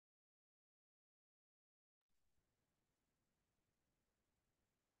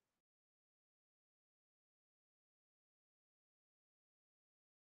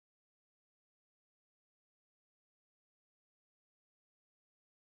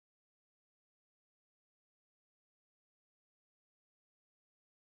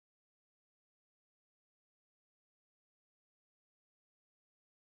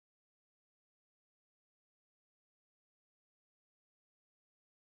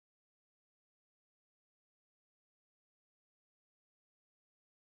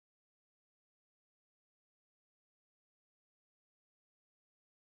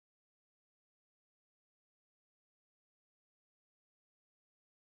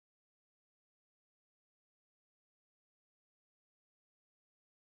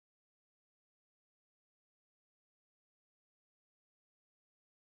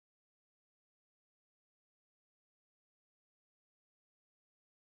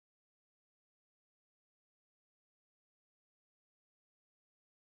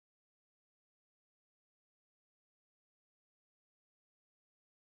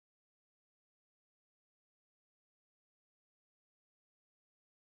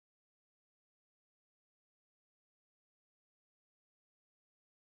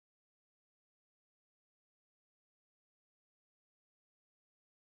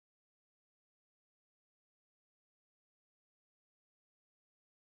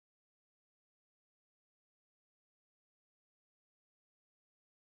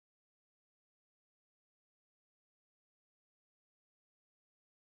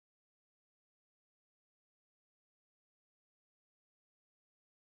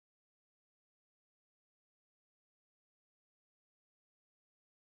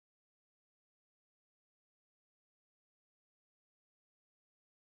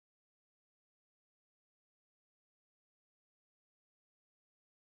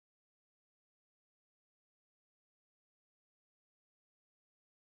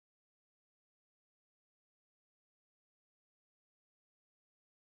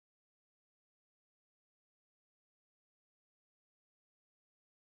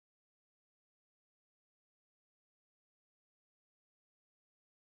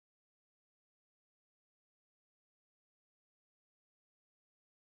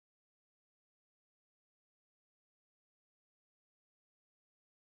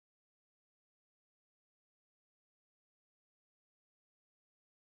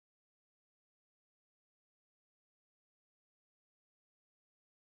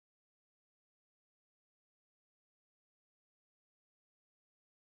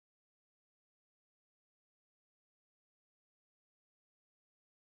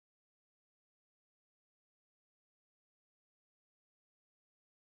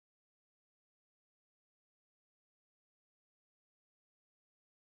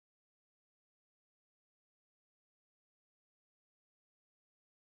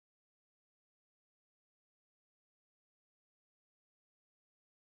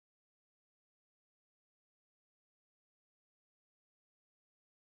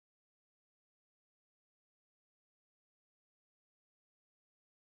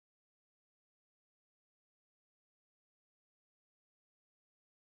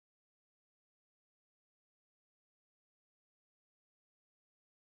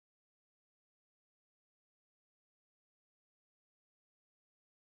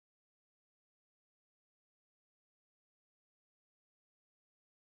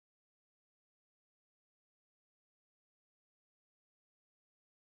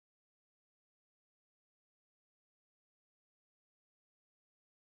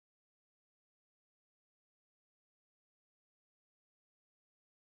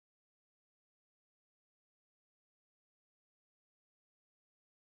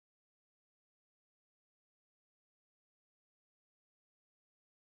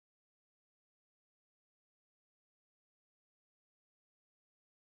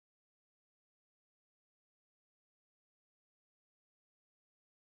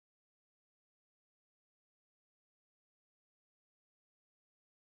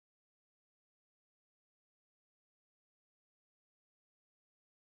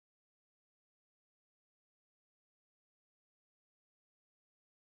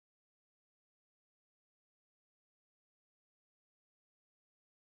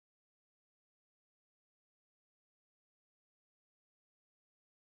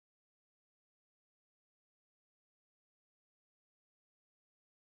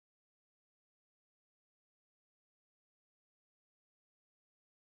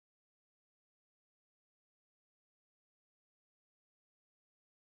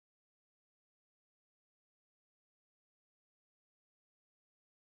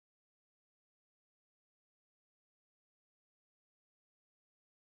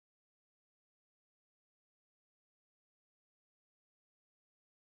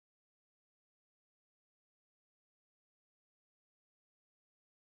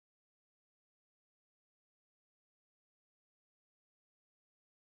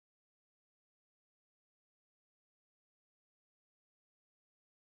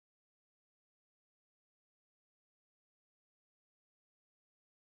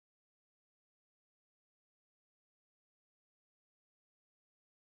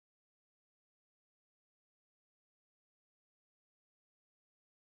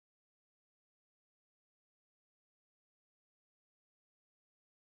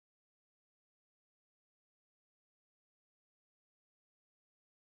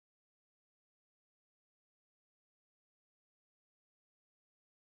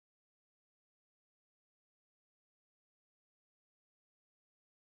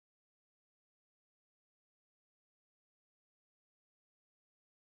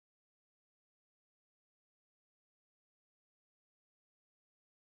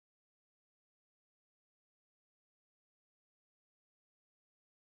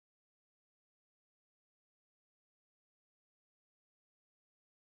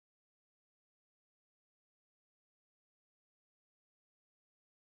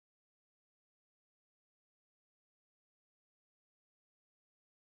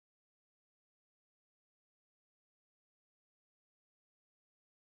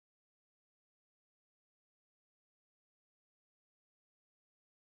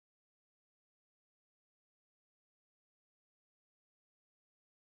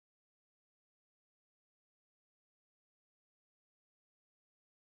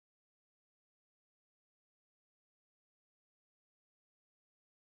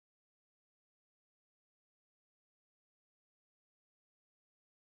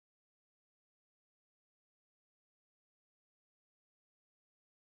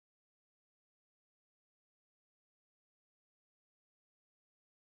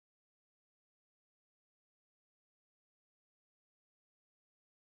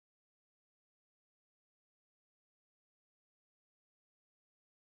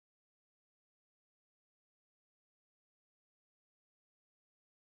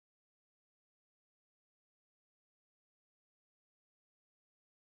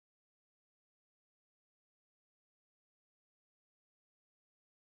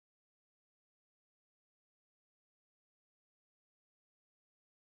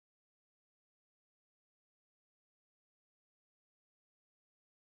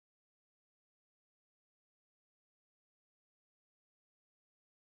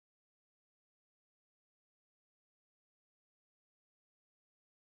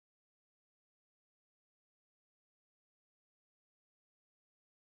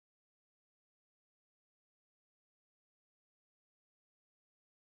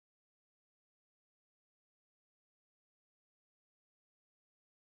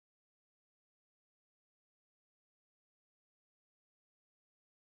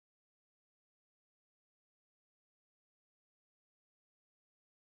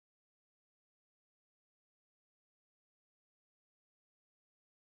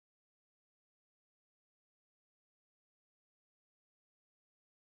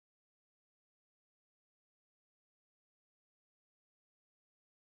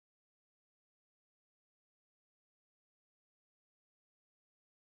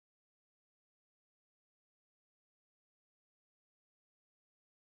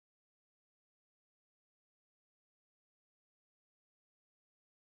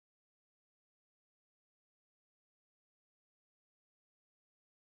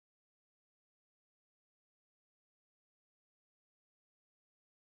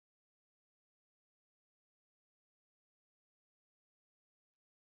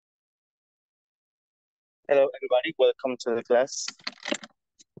Hello, everybody. Welcome to the class.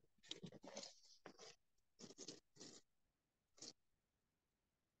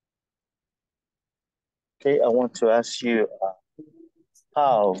 Okay, I want to ask you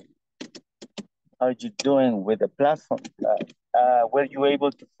how are you doing with the platform? Were you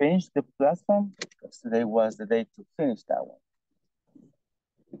able to finish the platform? Because today was the day to finish that one.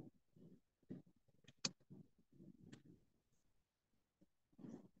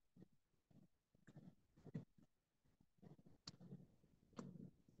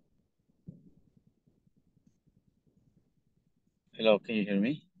 Hello, can you hear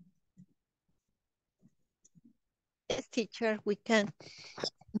me? Yes, teacher, we can.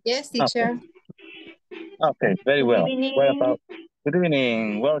 Yes, teacher. Okay, very well. Good evening. What about? Good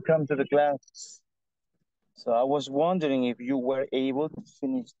evening. Welcome to the class. So I was wondering if you were able to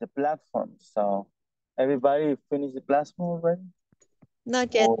finish the platform. So everybody finished the platform already?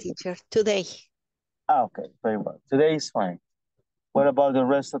 Not yet, teacher, today. Okay, very well. Today is fine. What about the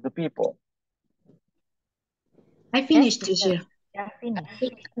rest of the people? I finished, Yes, teacher. Yeah, finished.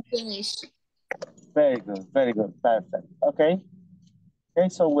 Finished. Very good, perfect. Okay. Okay,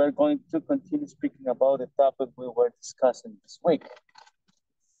 so we're going to continue speaking about the topic we were discussing this week.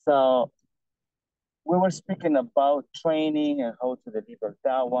 So we were speaking about training and how to deliver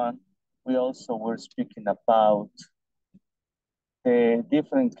that one. We also were speaking about the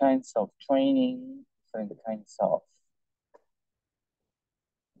different kinds of training, different kinds of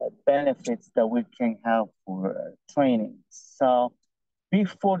benefits that we can have for training. So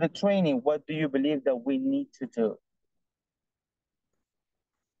before the training, what do you believe that we need to do?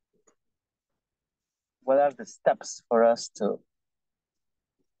 What are the steps for us to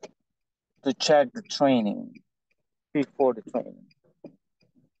check the training before the training?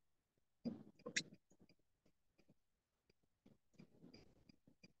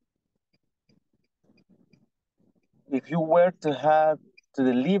 If you were to have to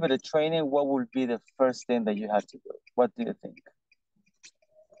deliver the training, what would be the first thing that you have to do? What do you think?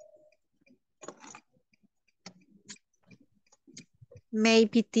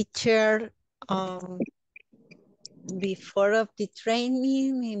 Maybe, teacher, before of the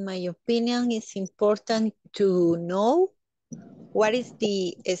training, in my opinion, it's important to know what is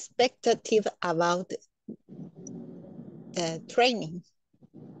the expectative about the training,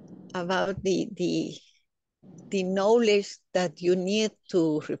 about the knowledge that you need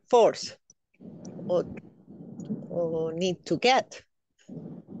to reinforce or need to get.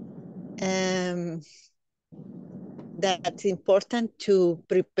 That's important to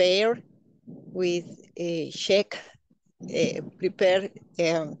prepare with a check, prepare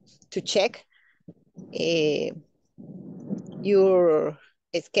to check your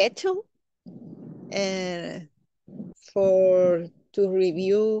schedule and to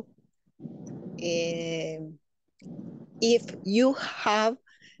review if you have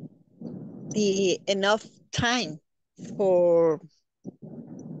enough time for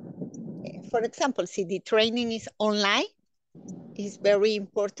example, see the training is online, it's very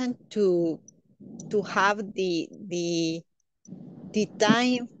important to have the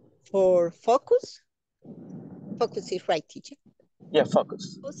time for focus. Focus is right, teacher? Yeah,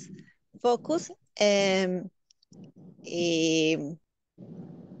 focus. Focus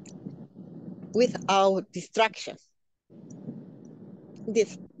without distraction.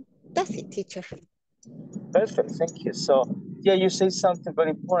 That's it, teacher. Perfect, thank you. So, yeah, you say something very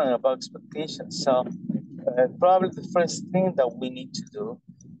important about expectations. So, probably the first thing that we need to do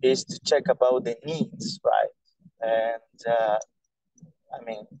is to check about the needs, right? And I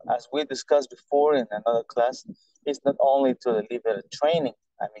mean, as we discussed before in another class, it's not only to deliver training.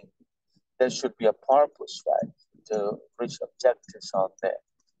 I mean, there should be a purpose, right, to reach objectives of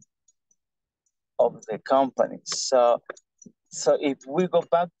the company. So if we go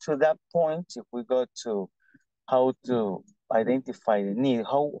back to that point, if we go to how to identify the need,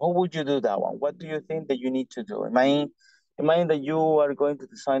 how would you do that one? What do you think that you need to do? Imagine that you are going to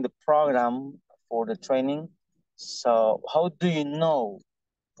design the program for the training. So how do you know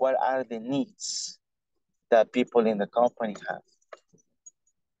what are the needs that people in the company have?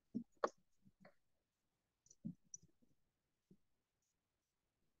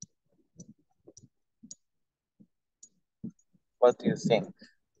 What do you think?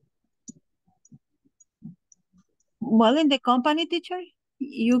 Well, in the company, teacher,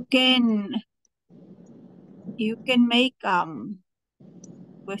 you can make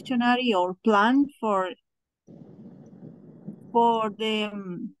questionnaire or plan for the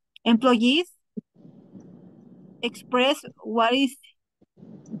employees express what is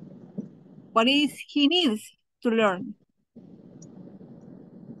he needs to learn.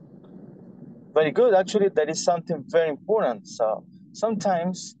 Very good. Actually, that is something very important. So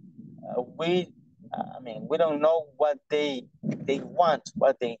sometimes we don't know what they want,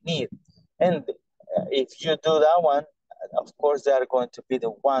 what they need. And if you do that one, of course, they are going to be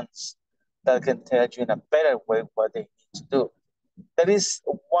the ones that can tell you in a better way what they need to do. That is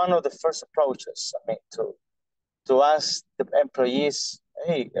one of the first approaches, to ask the employees,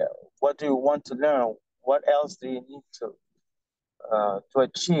 hey, what do you want to learn? What else do you need to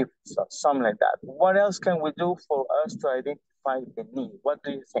achieve? So, something like that. What else can we do for us to identify the need? What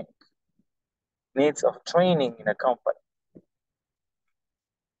do you think? Needs of training in a company.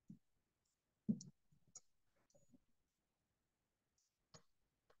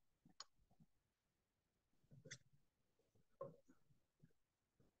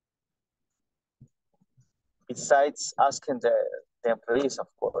 Besides asking the employees, of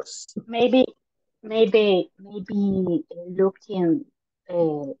course. Maybe looking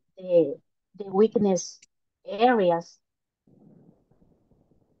the weakness areas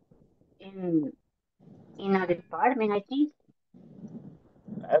in a department, I think.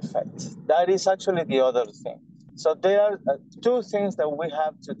 Perfect. That is actually the other thing. So there are two things that we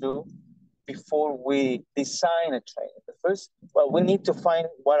have to do before we design a training. The first, well, we need to find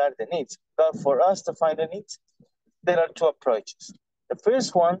what are the needs. But for us to find the needs, there are two approaches. The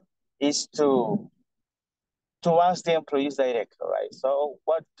first one is to ask the employees directly, right? So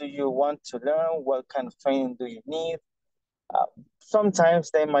what do you want to learn? What kind of training do you need?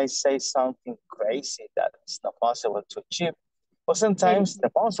 Sometimes they might say something crazy that is not possible to achieve. But sometimes,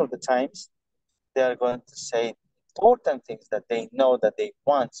 most of the times, they are going to say important things that they know that they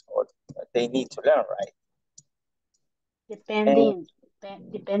want or they need to learn, right?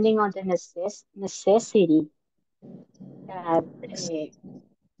 Depending on the necessity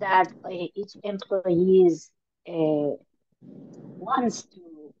that each employee wants to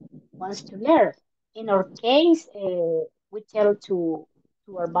learn. In our case, we tell to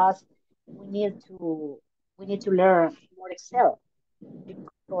our boss we need to learn more Excel,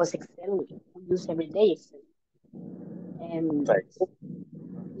 because Excel we use every day Excel, and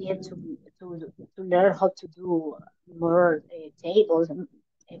we need to learn how to do more tables and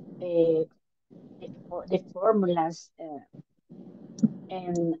the formulas,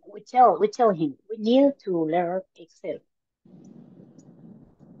 and we tell him we need to learn Excel.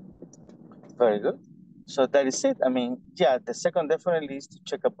 Very good. So that is it. I mean, yeah, the second definitely is to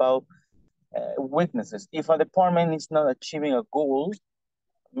check about weaknesses. If a department is not achieving a goal,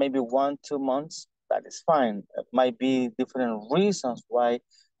 maybe 1-2 months, that is fine. It might be different reasons why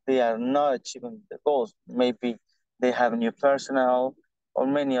they are not achieving the goals. Maybe they have new personnel or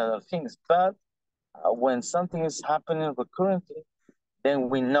many other things. But when something is happening recurrently, then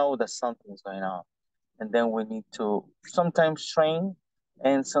we know that something is going on. And then we need to sometimes train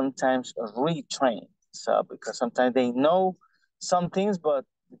and sometimes retrain. So because sometimes they know some things, but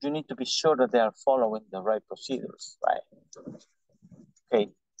you need to be sure that they are following the right procedures, right?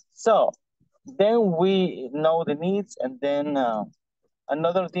 Okay, so then we know the needs, and then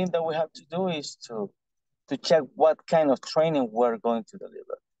another thing that we have to do is to check what kind of training we're going to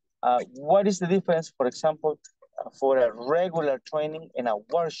deliver. What is the difference, for example, for a regular training and a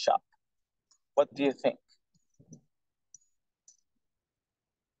workshop? What do you think?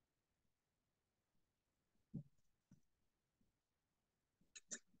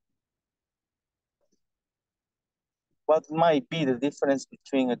 What might be the difference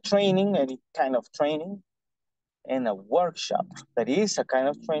between a training, any kind of training, and a workshop? That is a kind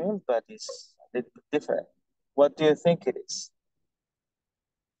of training, but it's a little bit different. What do you think it is?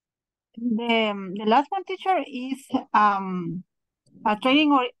 The last one, teacher, is a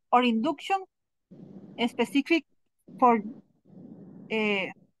training or induction specific for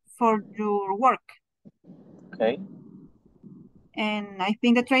your work. Okay. And I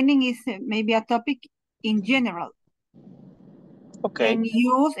think the training is maybe a topic in general. Okay. And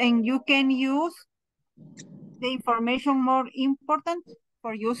you can use the information more important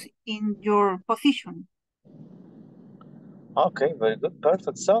for use in your position. Okay, very good,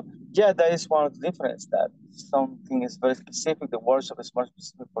 perfect. So yeah, that is one of the difference, that something is very specific, the workshop is more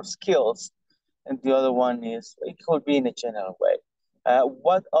specific for skills, and the other one is, it could be in a general way.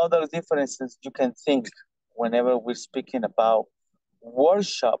 What other differences you can think whenever we're speaking about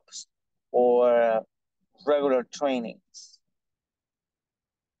workshops or regular trainings?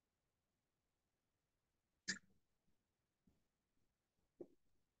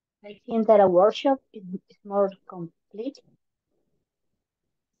 I think that a workshop is more complete.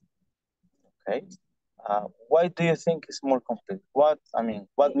 Okay. Why do you think it's more complete? What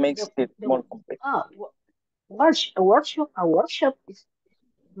makes it more complete? A workshop is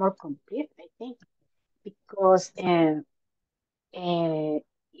more complete, I think, because in a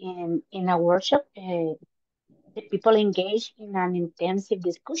workshop, the people engage in an intensive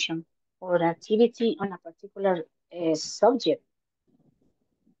discussion or activity on a particular subject.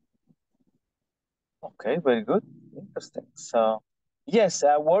 Okay, very good. Interesting. So, yes,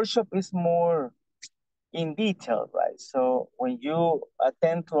 a workshop is more in detail, right? So when you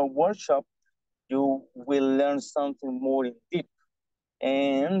attend to a workshop, you will learn something more in deep.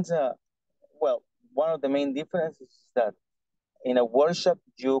 And well, one of the main differences is that in a workshop,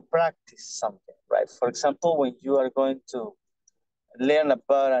 you practice something, right? For example, when you are going to learn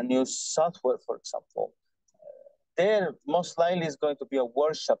about a new software, for example, there most likely is going to be a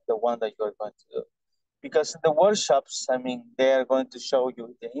workshop, the one that you are going to do. Because in the workshops, I mean, they are going to show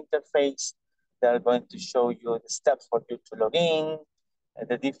you the interface, they are going to show you the steps for you to log in, and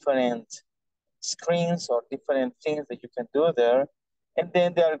the different screens or different things that you can do there. And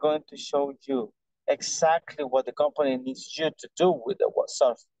then they are going to show you exactly what the company needs you to do with the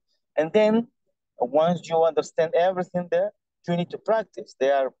software. And then once you understand everything there, you need to practice. They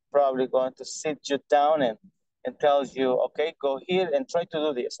are probably going to sit you down and tell you, okay, go here and try to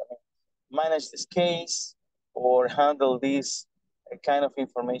do this. I mean, manage this case or handle this kind of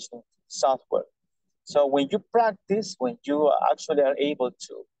information software. So when you practice, when you actually are able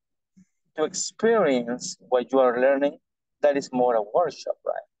to experience what you are learning, that is more a workshop,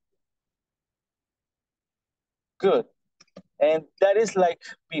 right? Good. And that is like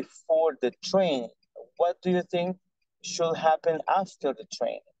before the training. What do you think should happen after the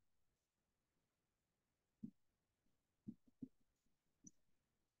training?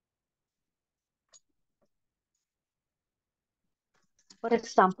 For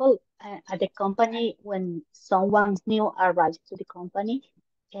example, at the company, when someone new arrives to the company,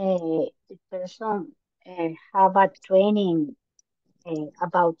 the person have a training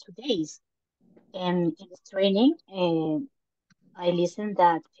about 2 days. And in the training, I listened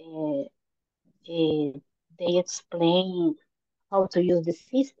that they explain how to use the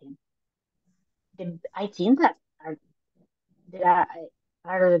system. I think that there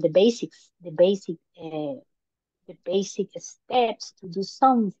are the basic steps to do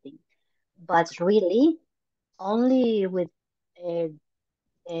something, but really only with uh,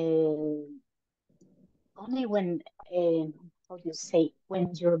 uh, only when how do you say,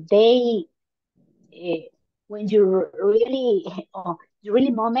 when your day uh, when you really the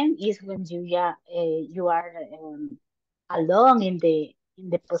really moment is when you are alone in the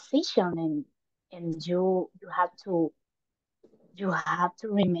position, and you have to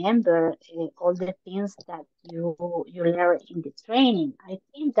remember all the things that you learn in the training. I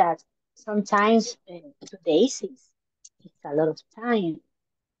think that sometimes 2 days is a lot of time,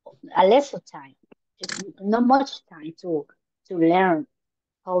 a less of time. It's not much time to learn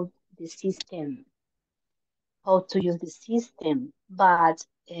how the system, how to use the system, but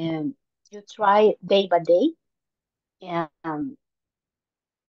you try day by day and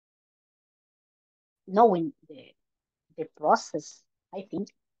knowing the process, I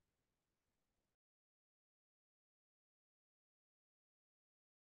think.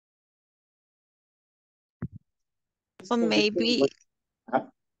 Or maybe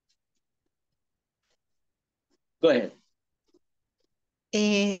Go ahead.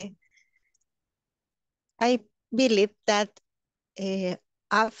 I believe that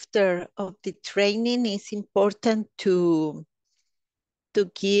after of the training, it's important to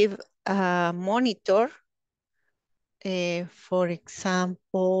give a monitor, for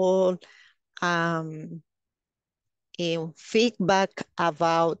example, feedback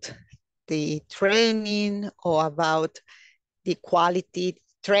about the training or about the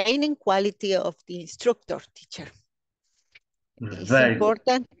training quality of the instructor teacher. It's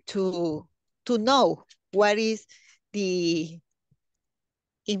important to know what is the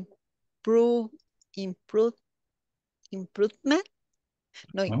improvement,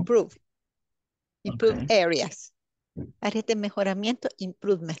 areas. Áreas de mejoramiento,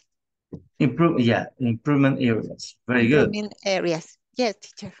 improvement. Improvement areas. Very good. Improvement areas. Yes,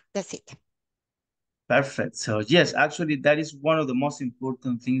 teacher, that's it. Perfect. So yes, actually that is one of the most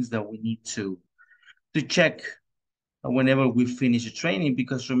important things that we need to check whenever we finish the training,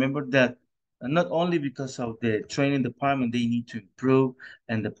 because remember that not only because of the training department, they need to improve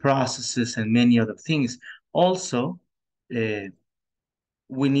and the processes and many other things. Also, we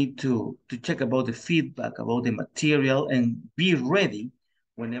need to check about the feedback, about the material, and be ready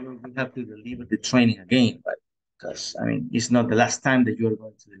whenever we have to deliver the training again, right? Because, I mean, it's not the last time that you're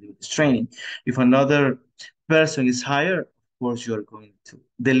going to deliver this training. If another person is hired, of course, you're going to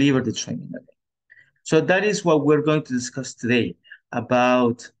deliver the training again. So that is what we're going to discuss today.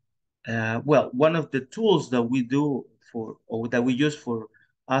 about, well, one of the tools that we do for, or that we use for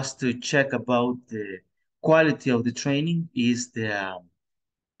us to check about the quality of the training is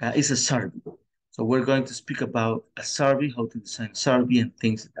is a survey. So we're going to speak about a survey, how to design a survey and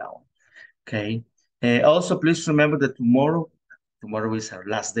things like that one. Okay. Also, please remember that tomorrow is our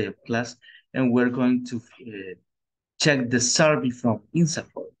last day of class, and we're going to check the survey from ISSSS,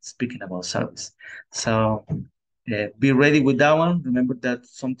 speaking about surveys. So be ready with that one. Remember that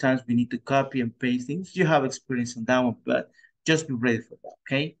sometimes we need to copy and paste things. You have experience on that one, but just be ready for that,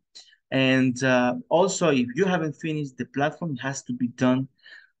 okay? And also, if you haven't finished, the platform has to be done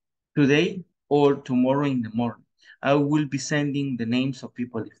today or tomorrow in the morning. I will be sending the names of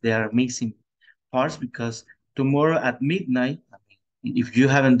people if they are missing parts, because tomorrow at midnight, if you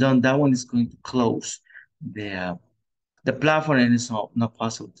haven't done that one, it's going to close the platform, and it's not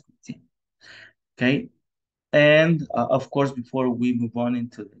possible to continue. Okay, and of course, before we move on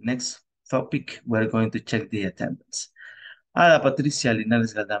into the next topic, we're going to check the attendance. Ada Patricia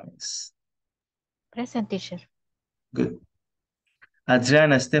Linares Galdames. Present, teacher. Good.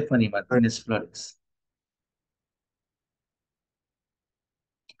 Adriana Stephanie Martinez Flores.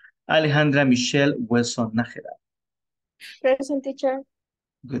 Alejandra Michelle Wilson Nájera. Present, teacher.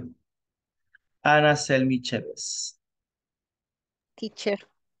 Good. Ana Selmi Chavez. Teacher.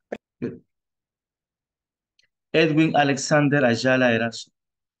 Good. Edwin Alexander Ayala Erazo.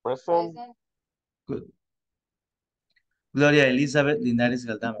 Present. Good. Gloria Elizabeth Linares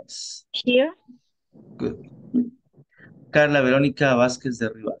Galdames. Here. Good. Carla Verónica Vázquez de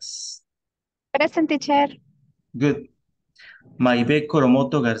Rivas. Present, teacher. Good. Maybe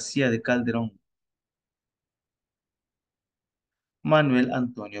Coromoto García de Calderón. Manuel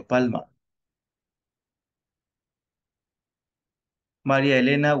Antonio Palma. María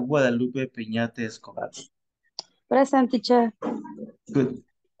Elena Guadalupe Peñate Escobar. Present, teacher. Good.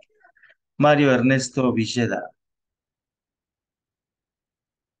 Mario Ernesto Villeda.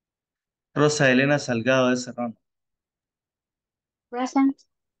 Rosa Elena Salgado de Serrano. Present.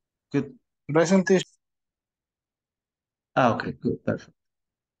 Good. Present, teacher. Okay, good, perfect.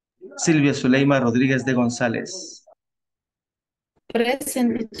 Silvia Zuleima Rodríguez de González.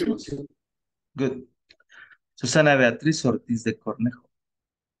 Present, teacher. Good. Susana Beatriz Ortiz de Cornejo.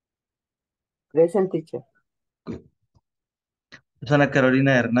 Present, teacher. Good. Susana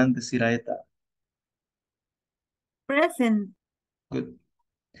Carolina Hernández Iraeta. Present. Good.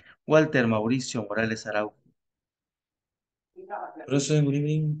 Walter Mauricio Morales Araujo. Present, good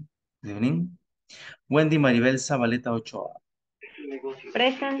evening. Good evening. Wendy Maribel Zabaleta Ochoa.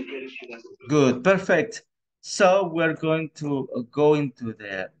 Present. Good, perfect. So we're going to go into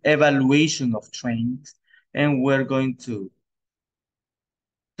the evaluation of trainings, and we're going to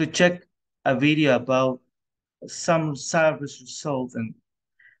check a video about some service results and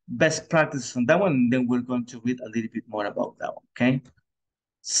best practices on that one, and then we're going to read a little bit more about that one, okay?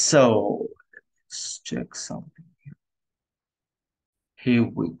 So let's check something here. Here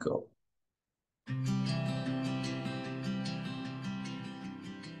we go.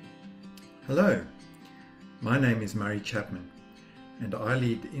 Hello, my name is Murray Chapman, and I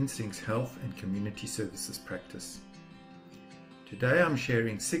lead Instinct's Health and Community Services practice. Today I'm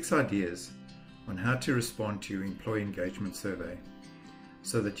sharing 6 ideas on how to respond to your employee engagement survey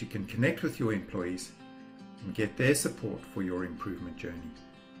so that you can connect with your employees and get their support for your improvement journey.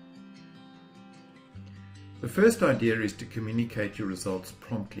 The first idea is to communicate your results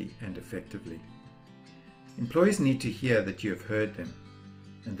promptly and effectively. Employees need to hear that you have heard them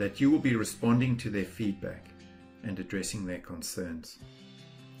and that you will be responding to their feedback and addressing their concerns.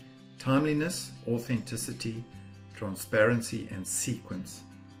 Timeliness, authenticity, transparency, and sequence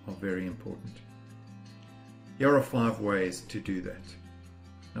are very important. Here are 5 ways to do that.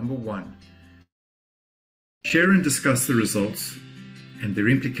 Number 1, share and discuss the results and their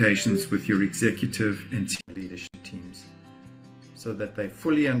implications with your executive and leadership teams so that they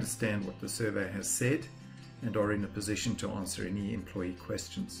fully understand what the survey has said and are in a position to answer any employee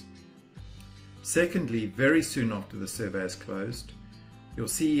questions. Secondly, very soon after the survey is closed, your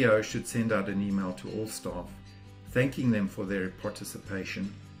CEO should send out an email to all staff, thanking them for their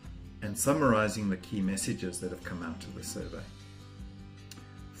participation and summarizing the key messages that have come out of the survey.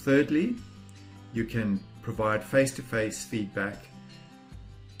 Thirdly, you can provide face-to-face feedback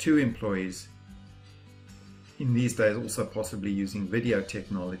to employees, in these days also possibly using video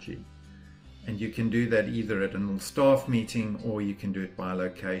technology. And you can do that either at an all-staff meeting or you can do it by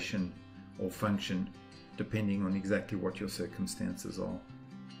location or function, depending on exactly what your circumstances are.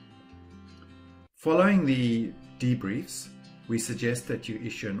 Following the debriefs, we suggest that you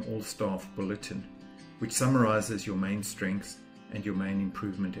issue an all-staff bulletin, which summarizes your main strengths and your main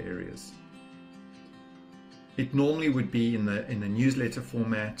improvement areas. It normally would be in the newsletter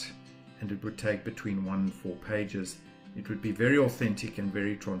format, and it would take between 1 and 4 pages. It would be very authentic and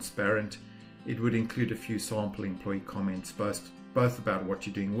very transparent. It would include a few sample employee comments, both about what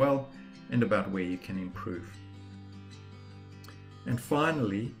you're doing well and about where you can improve. And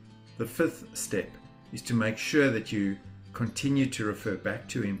finally, the 5th step is to make sure that you continue to refer back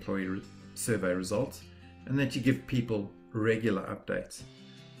to employee survey results and that you give people regular updates.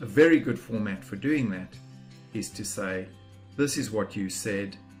 A very good format for doing that is to say, this is what you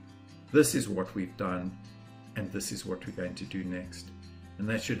said, this is what we've done, and this is what we're going to do next. And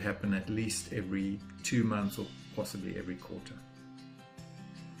that should happen at least every 2 months or possibly every quarter.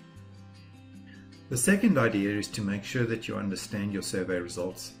 The second idea is to make sure that you understand your survey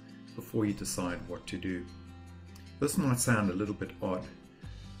results before you decide what to do. This might sound a little bit odd,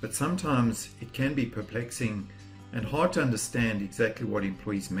 but sometimes it can be perplexing and hard to understand exactly what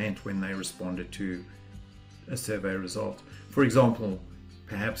employees meant when they responded to a survey result. For example,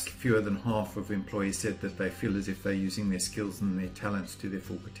 perhaps fewer than half of employees said that they feel as if they're using their skills and their talents to their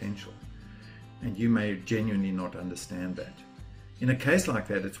full potential. And you may genuinely not understand that. In a case like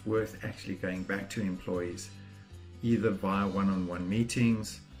that, it's worth actually going back to employees, either via one-on-one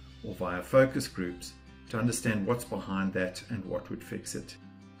meetings or via focus groups, to understand what's behind that and what would fix it.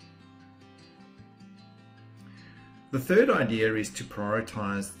 The third idea is to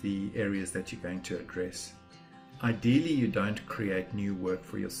prioritize the areas that you're going to address. Ideally, you don't create new work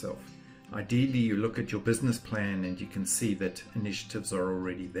for yourself. Ideally, you look at your business plan and you can see that initiatives are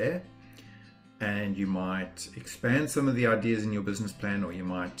already there, and you might expand some of the ideas in your business plan, or you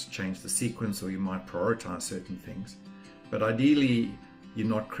might change the sequence, or you might prioritize certain things. But ideally, you're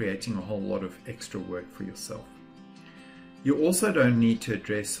not creating a whole lot of extra work for yourself. You also don't need to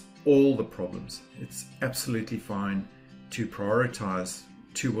address all the problems. It's absolutely fine to prioritize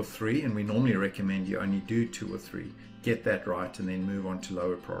 2 or 3, and we normally recommend you only do 2 or 3. Get that right and then move on to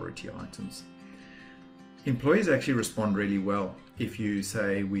lower priority items. Employees actually respond really well if you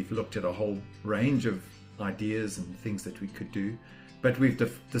say, we've looked at a whole range of ideas and things that we could do, but we've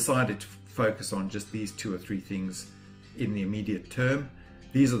decided to focus on just these 2 or 3 things in the immediate term.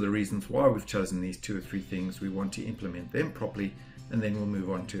 These are the reasons why we've chosen these 2 or 3 things. We want to implement them properly, and then we'll move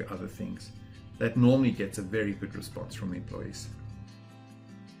on to other things. That normally gets a very good response from employees.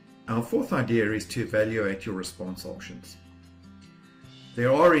 Our 4th idea is to evaluate your response options.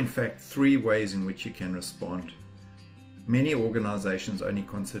 There are in fact 3 ways in which you can respond. Many organizations only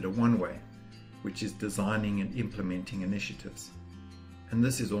consider one way, which is designing and implementing initiatives. And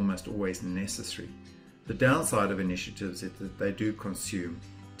this is almost always necessary. The downside of initiatives is that they do consume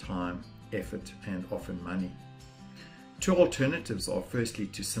time, effort, and often money. 2 alternatives are firstly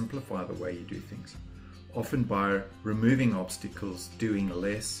to simplify the way you do things, often by removing obstacles, doing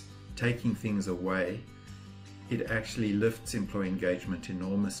less, taking things away. It actually lifts employee engagement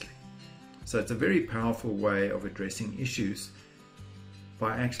enormously. So it's a very powerful way of addressing issues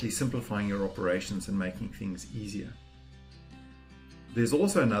by actually simplifying your operations and making things easier. There's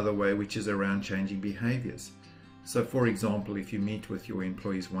also another way, which is around changing behaviors. So for example, if you meet with your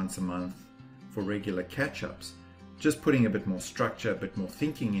employees once a month for regular catch-ups, just putting a bit more structure, a bit more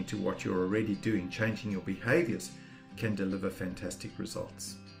thinking into what you're already doing, changing your behaviors, can deliver fantastic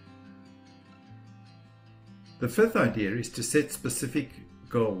results. The 5th idea is to set specific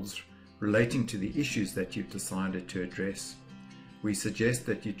goals relating to the issues that you've decided to address. We suggest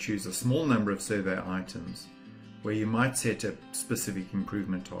that you choose a small number of survey items where you might set a specific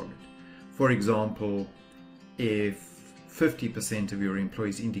improvement target. For example, if 50% of your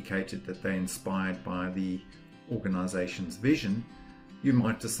employees indicated that they're inspired by the organization's vision, you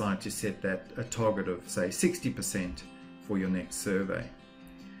might decide to set that a target of, say, 60% for your next survey.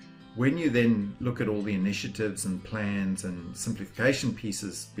 When you then look at all the initiatives and plans and simplification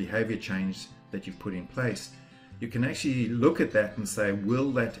pieces, behavior change that you've put in place, you can actually look at that and say,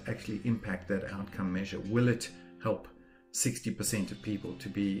 will that actually impact that outcome measure? Will it help 60% of people to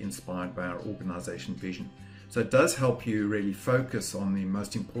be inspired by our organization vision? So it does help you really focus on the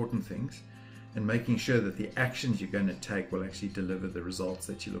most important things and making sure that the actions you're going to take will actually deliver the results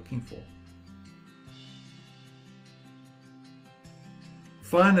that you're looking for.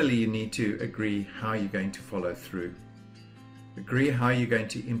 Finally, you need to agree how you're going to follow through. Agree how you're going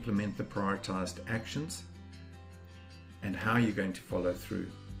to implement the prioritized actions and how you're going to follow through.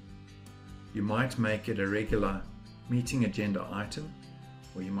 You might make it a regular meeting agenda item,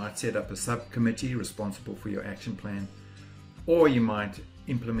 or you might set up a subcommittee responsible for your action plan, or you might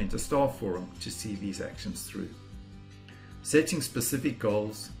implement a staff forum to see these actions through. Setting specific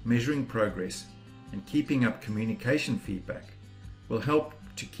goals, measuring progress, and keeping up communication feedback will help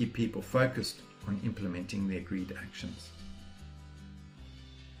to keep people focused on implementing the agreed actions.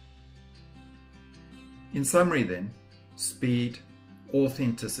 In summary then, speed,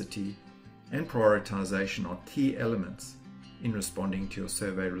 authenticity, and prioritization are key elements in responding to your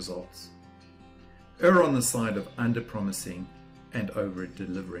survey results. Err on the side of under-promising and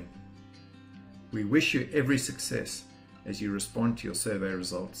over-delivering. We wish you every success as you respond to your survey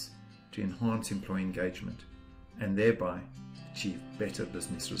results to enhance employee engagement and thereby achieve better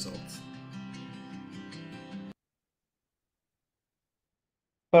business results.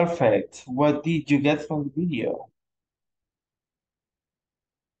 Perfect. What did you get from the video?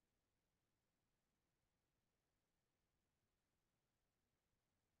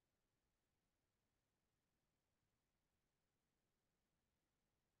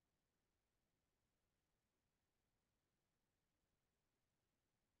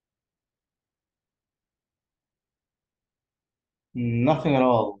 Nothing at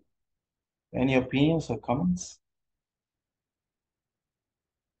all. Any opinions or comments?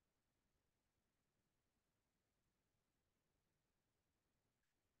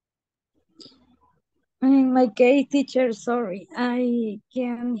 In my case, teacher, sorry, I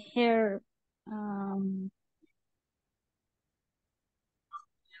can hear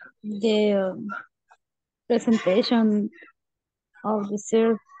the presentation of the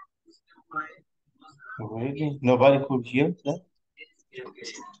sir. Really? Nobody could hear that?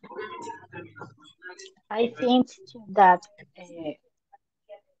 I think that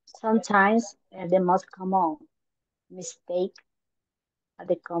sometimes the most common mistake at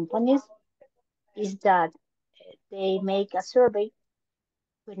the companies is that they make a survey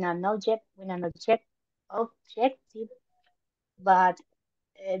with an objective, but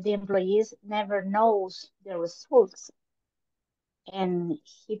the employees never knows the results, and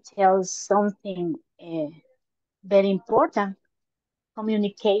he tells something very important: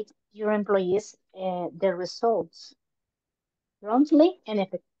 communicate your employees the results promptly and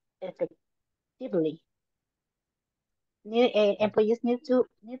effectively. Employees need to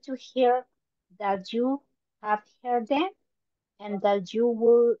hear that you have heard them and that you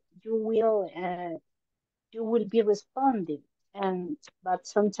will be responding. And but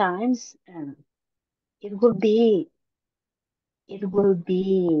sometimes it will be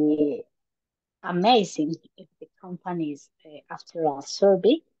amazing if the companies after a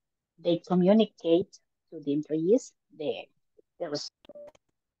survey they communicate to the employees the results.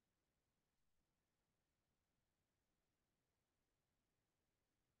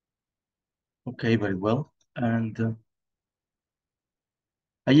 Okay, very well. And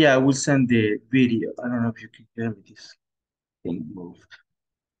yeah, I will send the video. I don't know if you can hear me. This thing moved.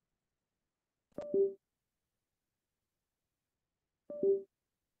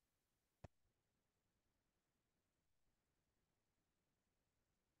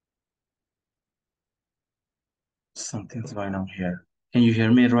 Something's going on here. Can you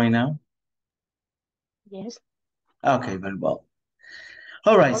hear me right now? Yes. Okay, very well.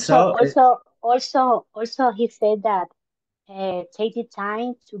 All right. Also, he said that take the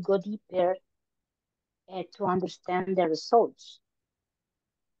time to go deeper to understand the results.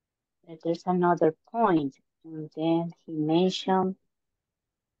 There's another point, and then he mentioned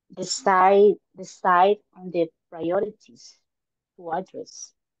decide on the priorities to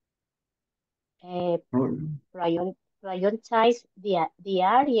address. Prioritize the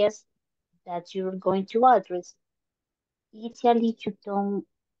areas that you're going to address. Italy, you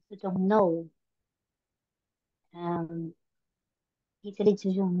don't know. Italy, do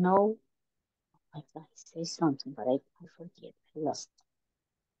you know? I say something, but I forget. I lost.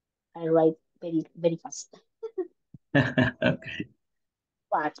 I write very fast. Okay.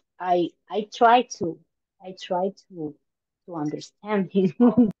 But I try to understand him.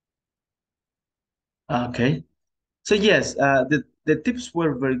 Okay. So yes, the tips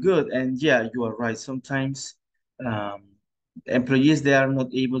were very good, and yeah, you are right. Sometimes employees they are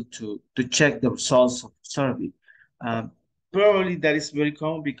not able to check the results of the survey. Probably that is very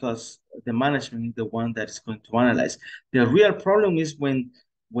common because the management is the one that is going to analyze. The real problem is when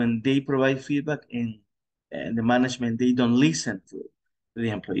they provide feedback and the management they don't listen to the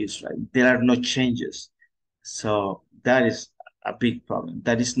employees, right? There are no changes, so that is a big problem.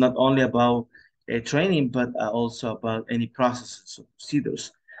 That is not only about training, but also about any processes or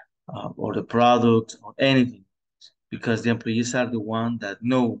procedures or the product or anything, because the employees are the one that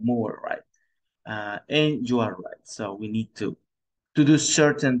know more, right? And you are right. So we need to do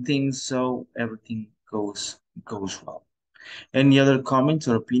certain things so everything goes well. Any other comments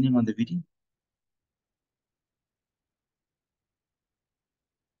or opinion on the video?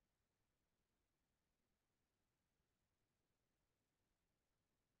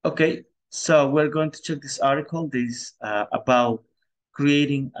 Okay, so we're going to check this article. This about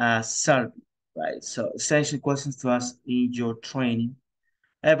creating a survey, right? So essential questions to ask in your training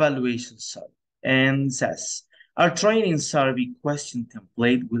evaluation survey. And it says, our training survey question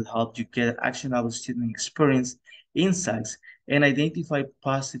template will help you get actionable student experience, insights, and identify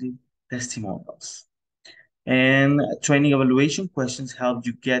positive testimonials. And training evaluation questions help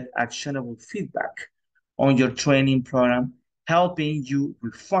you get actionable feedback on your training program, helping you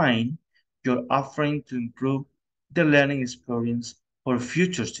refine your offering to improve the learning experience for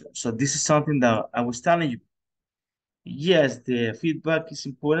future students. So this is something that I was telling you. Yes, the feedback is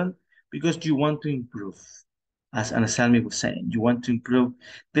important because you want to improve. As Anasalmi was saying, you want to improve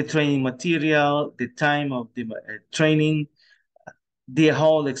the training material, the time of the training, the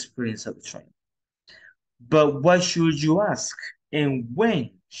whole experience of the training. But what should you ask and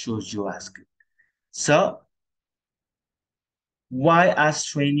when should you ask it? So why ask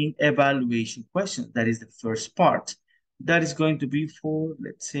training evaluation questions? That is the first part. That is going to be for,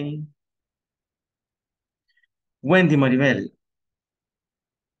 let's say, Wendy Maribel.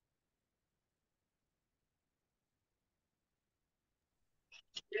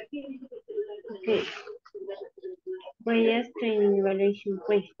 Okay. Why ask training evaluation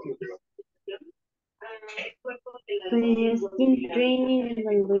questions? By asking training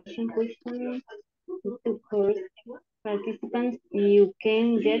evaluation questions to course participants, you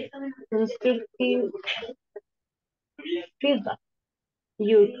can get constructive feedback.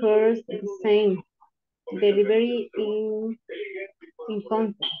 Your course design, delivery in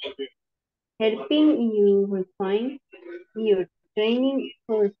content, helping you refine your training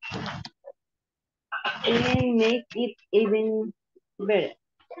course and make it even better.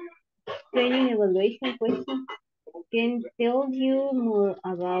 Training evaluation questions can tell you more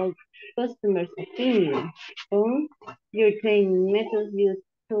about customers' opinion on your training methods, use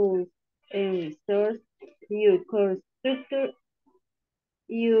tools and resources, your course structure,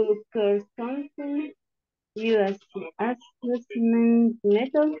 your course content, your assessment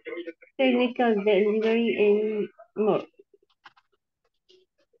method, technical delivery, and more.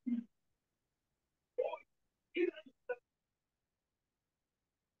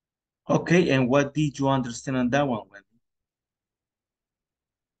 Okay, and what did you understand on that one, Wendy?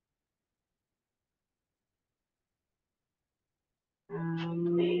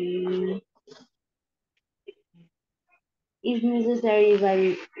 Is necessary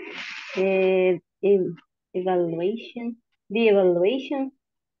evaluation, the evaluation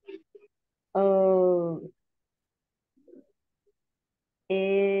of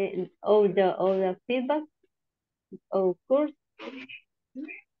the feedback, of course.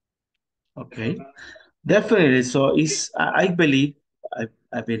 Okay, definitely. So it's I believe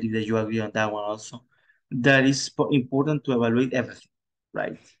I believe that you agree on that one also. That is important to evaluate everything,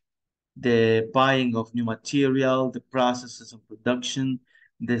 right? The buying of new material, the processes of production,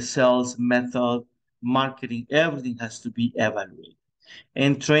 the sales method, marketing, everything has to be evaluated.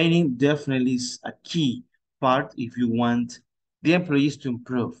 And training definitely is a key part if you want the employees to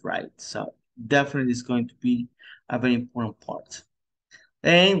improve, right? So definitely is going to be a very important part.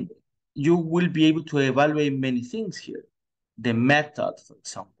 And you will be able to evaluate many things here. The method, for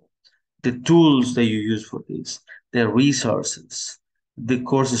example, the tools that you use for this, the resources, the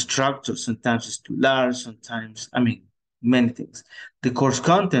course structure, sometimes it's too large, sometimes, many things. The course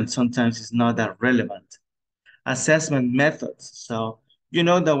content sometimes is not that relevant. Assessment methods. So you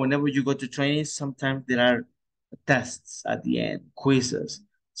know that whenever you go to training, sometimes there are tests at the end, quizzes.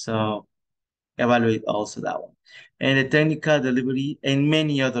 So evaluate also that one. And the technical delivery and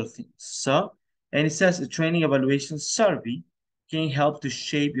many other things. So, and it says a training evaluation survey can help to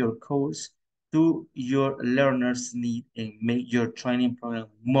shape your course to your learners' need and make your training program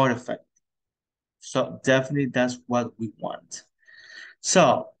more effective. So definitely that's what we want.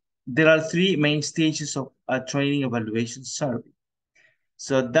 So there are three main stages of a training evaluation survey.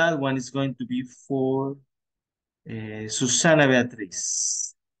 So that one is going to be for Susana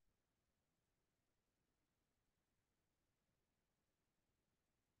Beatriz.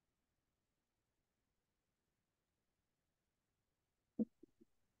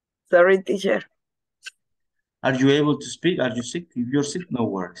 Sorry, teacher. Are you able to speak? Are you sick? If you're sick, no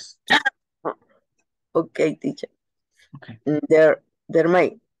worries. Okay, teacher. Okay. There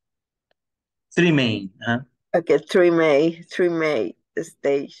may. Three main, huh? Okay, three may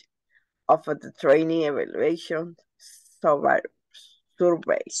stage of the training evaluation survey.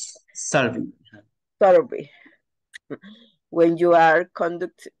 Survey. When you are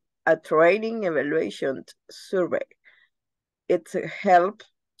conduct a training evaluation survey, it helps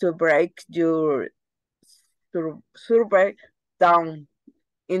to break your survey down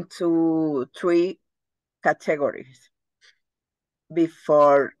into 3 categories.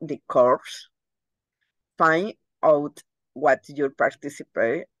 Before the course, find out what your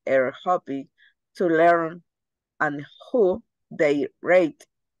participants are hoping to learn and how they rate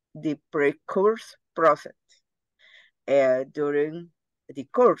the pre-course process. During the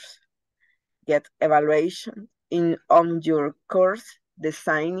course, get evaluation on your course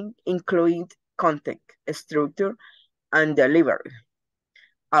designing, including content, structure, and delivery.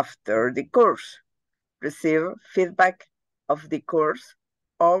 After the course, receive feedback of the course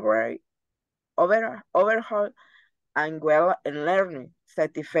overall and well and learning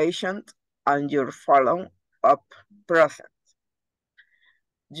satisfaction and your follow-up process.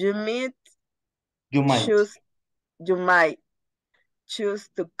 You might choose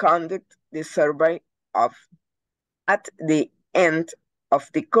to conduct the survey at the end of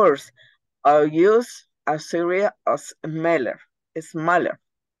the course or use a series of smaller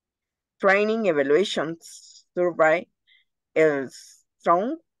training evaluation survey is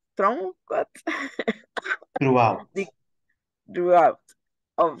throughout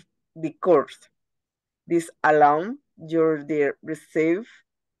of the course. This allows you to receive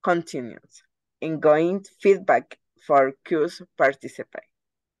continuous ongoing feedback for course participants.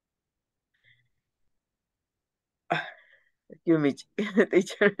 You me,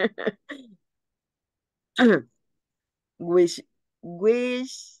 teacher.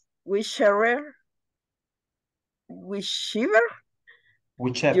 Whichever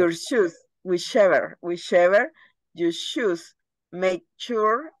you choose, whichever you choose, make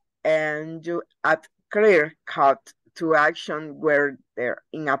sure and you add clear call to action where there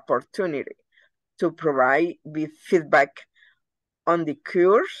is an opportunity to provide with feedback on the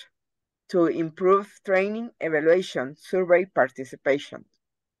course to improve training, evaluation, survey participation.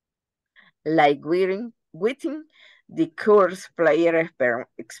 Like within the course player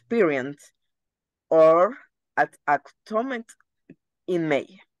experience or at Actomet in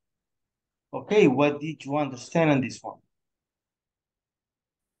May. Okay, what did you understand on this one?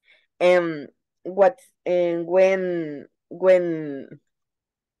 When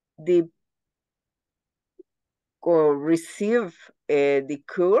the receive the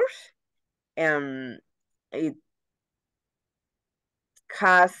course, it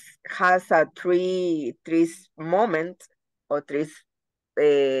has a three moment or three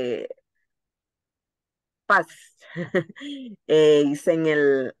paths. Es en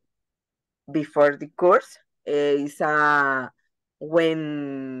el before the course, is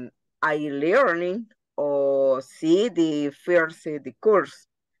when I learning or see the first the course.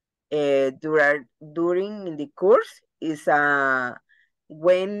 During the course is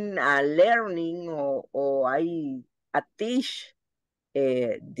when learning or I teach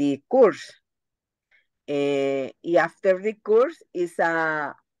the course. After the course is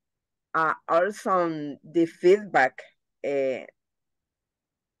also the feedback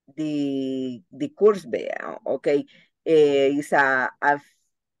the course okay, is a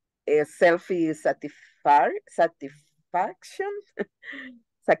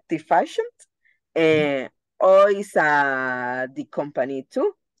satisfaction or is the company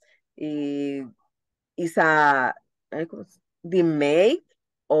too, is the make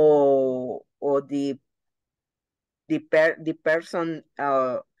or the person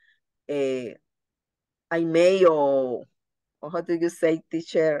I may or how do you say,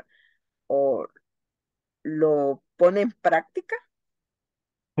 teacher, or lo pone en práctica?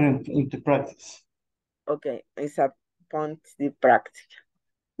 Put into practice. Okay, it's a point de práctica.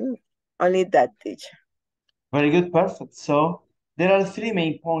 Only that, teacher. Very good, perfect. So there are two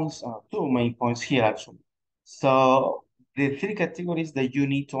main points here actually. So the 3 categories that you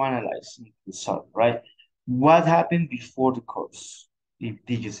need to analyze in the result, right? What happened before the course? Did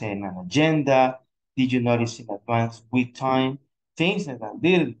you send an agenda? Did you notice in advance with time? Things like that,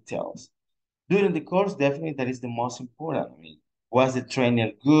 little details. During the course, definitely that is the most important. I mean, was the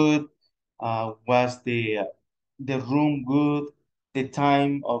trainer good? Was the room good? The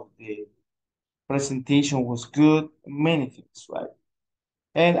time of the presentation was good? Many things, right?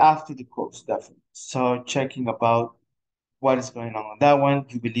 And after the course, definitely. So checking about what is going on that one.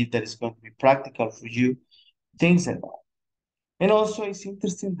 You believe that it's going to be practical for you, things like that. And also it's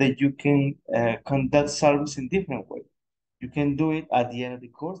interesting that you can conduct service in different ways. You can do it at the end of the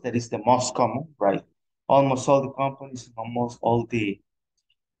course. That is the most common, right? Almost all the companies, almost all the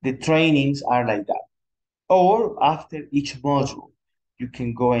trainings are like that. Or after each module, you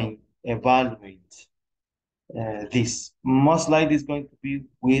can go and evaluate this. Most likely is going to be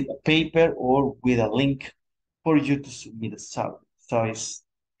with a paper or with a link for you to submit a survey. So it's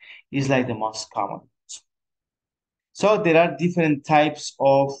like the most common. So there are different types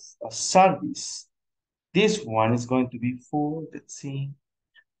of service. This one is going to be for, let's see,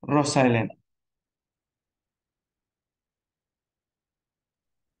 Rosa Elena.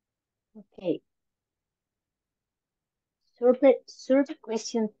 Okay. Survey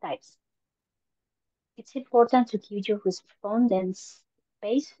question types. It's important to give your respondents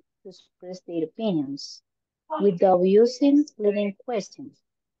space to express their opinions without using leading questions.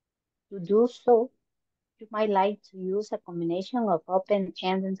 To do so, you might like to use a combination of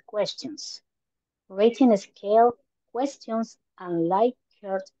open-ended questions, rating scale questions, and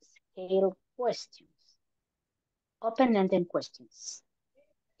Likert scale questions. Open-ended questions.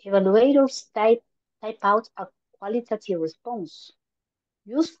 Evaluators type out a qualitative response,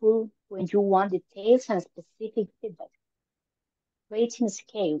 useful when you want details and specific feedback. Rating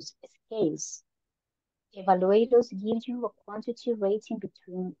scales. Evaluators give you a quantity rating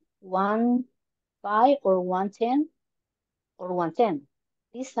between 1, 5, or 110, or 110.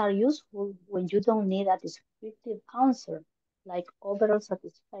 These are useful when you don't need a descriptive answer, like overall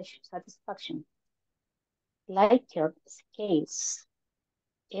satisfaction. Likert scales.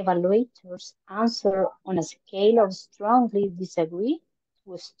 Evaluators answer on a scale of strongly disagree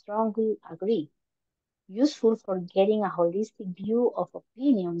to strongly agree, useful for getting a holistic view of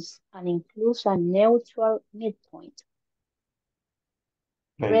opinions and includes a neutral midpoint.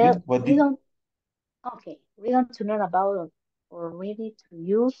 Very good. Read on to learn about or ready to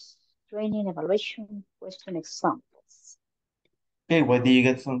use training evaluation question examples. Okay, what do you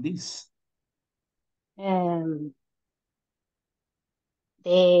get from this?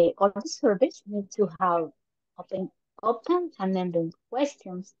 All the surveys need to have open and ended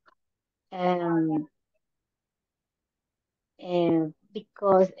questions,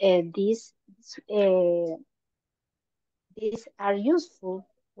 because these are useful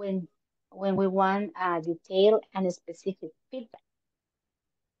when we want a detailed and specific feedback.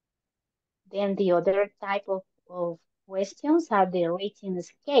 Then the other type of questions are the rating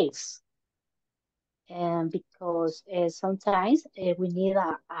scales. Because sometimes we need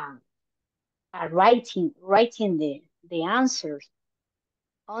a writing the answers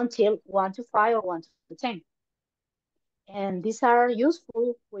until 1 to 5 or 1 to 10. And these are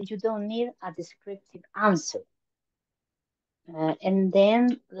useful when you don't need a descriptive answer. And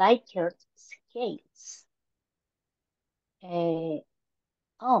then Likert scales.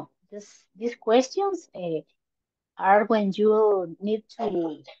 These questions are when you need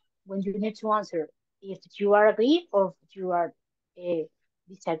to answer if you are agree or if you are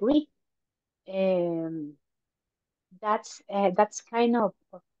disagree. That's kind of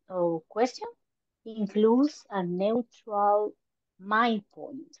question includes a neutral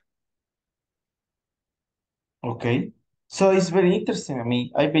midpoint. Okay, so it's very interesting. I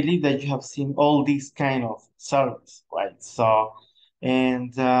mean, I believe that you have seen all these kind of surveys, right? So,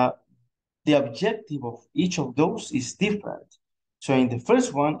 and the objective of each of those is different. So in the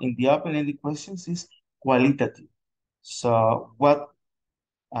first one, in the open-ended questions, is qualitative. So what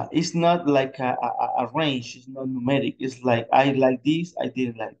it's not like a range, it's not numeric. It's like, I like this, I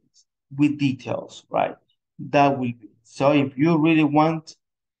didn't like this, with details, right? That will be. So if you really want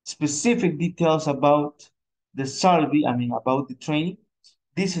specific details about the survey, I mean, about the training,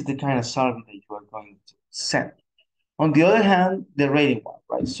 this is the kind of survey that you are going to send. On the other hand, the rating one,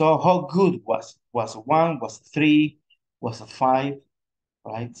 right? So how good was it? Was it 1, was it 3, was it 5,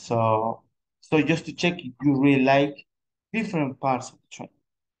 right? So just to check if you really like different parts of the training.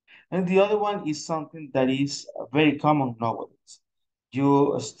 And the other one is something that is very common nowadays.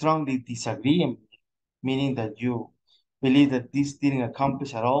 You strongly disagree, meaning that you believe that this didn't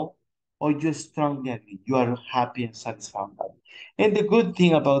accomplish at all, or you strongly agree, you are happy and satisfied about it. And the good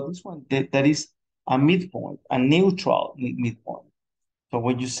thing about this one, that is a midpoint, a neutral midpoint. So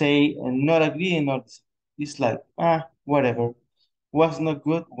when you say not agree and not, it's like, whatever. Was not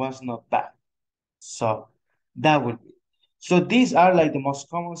good, was not bad. So that would be. So these are like the most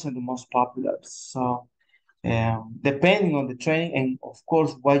common and the most popular. So depending on the training and of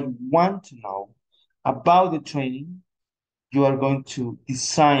course what you want to know about the training, you are going to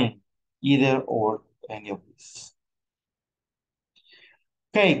design either or any of these.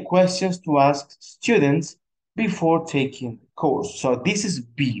 Okay, questions to ask students before taking the course. So this is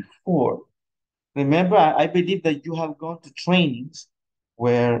before. Remember, I believe that you have gone to trainings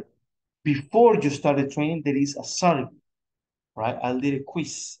where before you started training, there is a survey, right? A little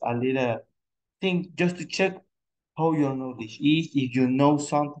quiz, a little thing just to check how your knowledge is, if you know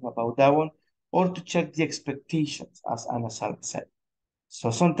something about that one, or to check the expectations, as Anna said. So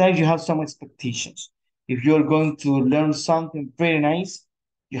sometimes you have some expectations. If you're going to learn something very nice,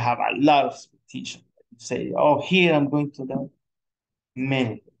 you have a lot of expectations. Say, oh, here I'm going to learn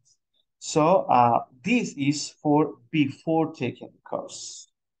many things. So this is for before taking the course.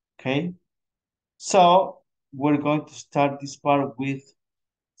 Okay. So we're going to start this part with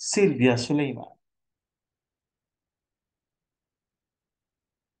Sylvia Suleiman.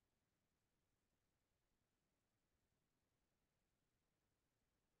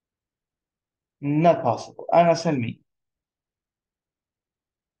 Not possible. Ana Selmi.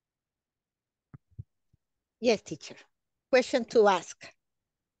 Yes, teacher. Question to ask.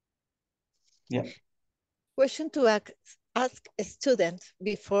 Yeah. Question to ask a student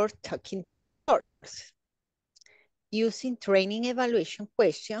before taking the course. Using training evaluation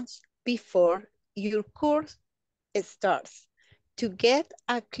questions before your course starts to get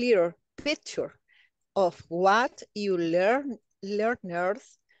a clearer picture of what you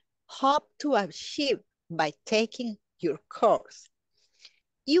learners hope to achieve by taking your course.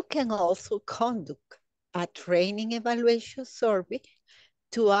 You can also conduct a training evaluation survey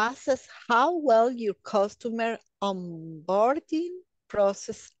to assess how well your customer onboarding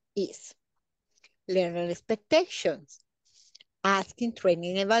process is. Learner expectations. Asking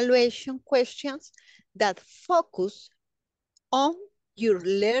training evaluation questions that focus on your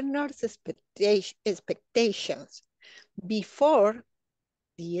learners' expectations before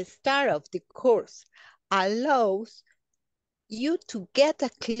the start of the course allows you to get a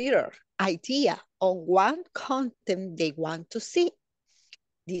clearer idea on what content they want to see.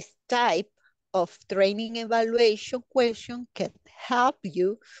 This type of training evaluation question can help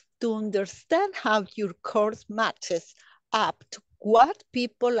you to understand how your course matches up to what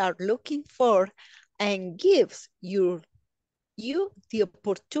people are looking for and gives you the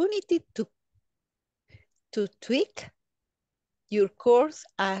opportunity to tweak your course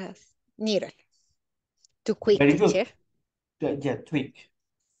as needed. To quick, Very good. teacher. Yeah, tweak.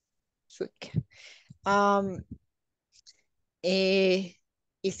 Tweak.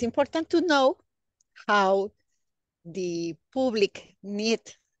 It's important to know how the public need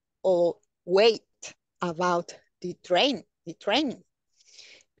or wait about the training.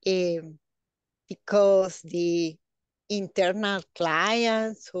 Because the internal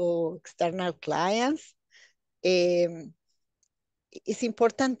clients or external clients, it's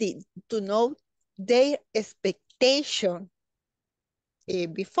important to know their expectation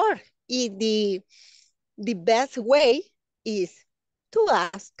before. The best way is to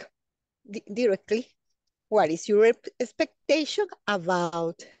ask directly, what is your expectation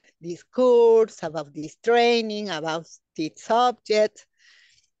about this course, about this training, about this subject?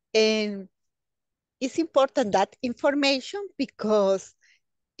 And it's important that information because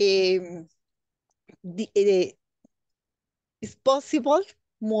it's possible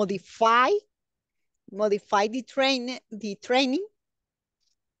modify the training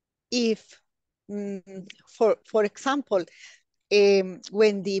if, for example,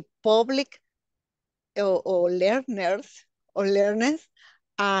 when the public or learners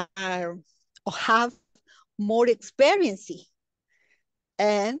are or have more experience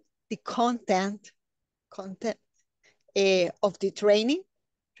and the content of the training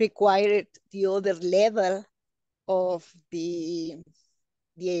required the other level of the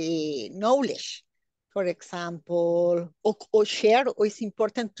knowledge. For example, or share, or it's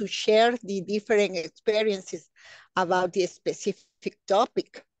important to share the different experiences about the specific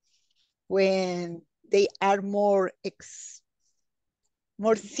topic when they are more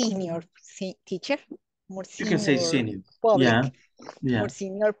senior teacher, more senior, you can say senior public, yeah. more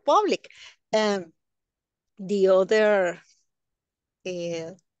senior public. The other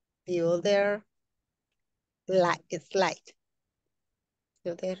slide,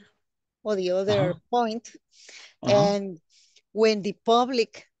 the other point, and when the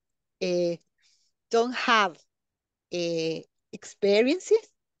public don't have experiences,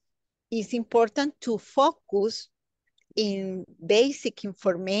 it's important to focus in basic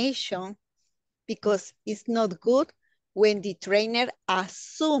information because it's not good when the trainer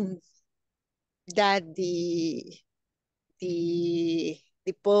assumes that the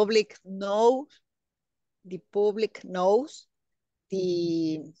public knows the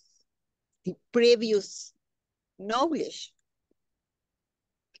previous knowledge.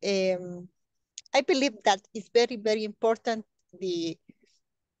 I believe that it's very, very important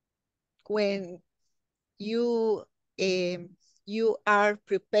when you are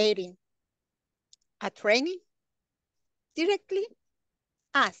preparing a training, directly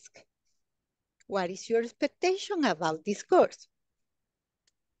ask, what is your expectation about this course?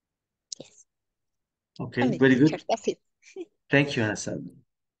 Yes. Okay, very good. That's it. Thank you, Anastasia.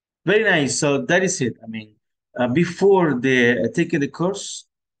 Very nice. So that is it. I mean, before taking the course,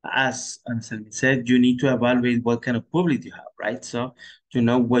 as Anselmi said, you need to evaluate what kind of public you have, right? So you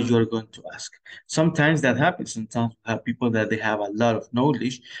know what you're going to ask. Sometimes that happens. Sometimes we have people that they have a lot of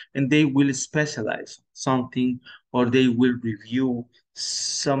knowledge and they will specialize on something, or they will review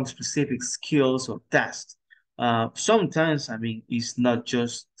some specific skills or tasks. Sometimes, I mean, it's not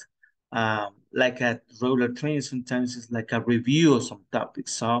just like a regular training. Sometimes it's like a review of some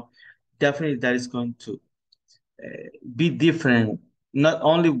topics. So definitely that is going to be different, not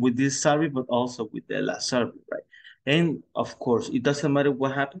only with this survey, but also with the last survey, right? And of course, it doesn't matter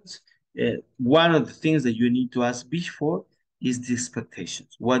what happens. One of the things that you need to ask before is the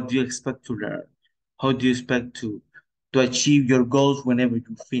expectations. What do you expect to learn? How do you expect to achieve your goals whenever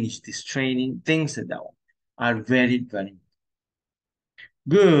you finish this training? Things like that one are very, very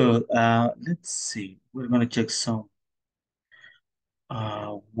good. Let's see. We're gonna check some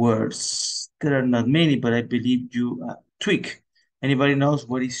words. There are not many, but I believe you tweak. Anybody knows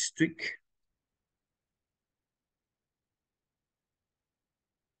what is tweak?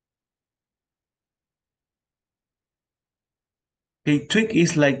 Okay, tweak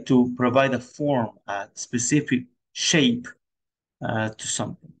is like to provide a form, a specific shape to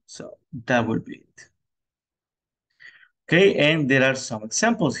something. So that would be it. Okay, and there are some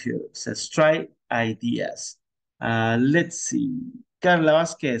examples here. It says try ideas. Let's see. Carla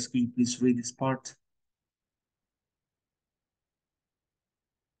Vasquez, could you please read this part?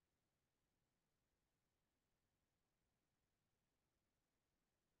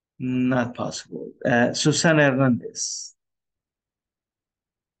 Not possible. Susana Hernandez.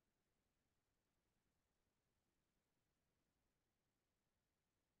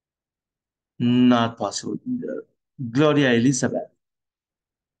 Not possible either. Gloria Elizabeth.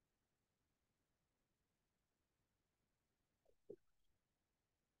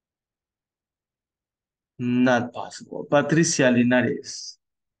 Not possible. Patricia Linares.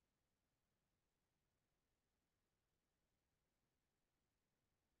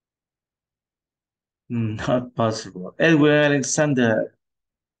 Not possible. Edwin Alexander.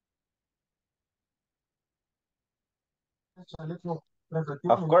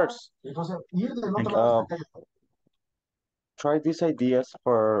 Of course. Try these ideas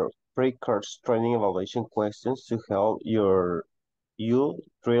for pre-course training evaluation questions to help you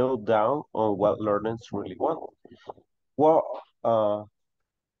drill down on what learners really want. What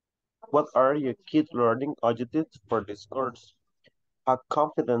what are your key learning objectives for this course? How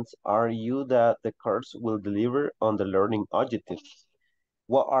confident are you that the course will deliver on the learning objectives?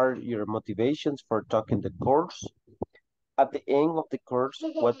 What are your motivations for taking the course? At the end of the course,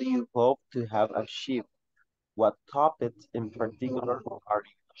 what do you hope to have achieved? What topics in particular are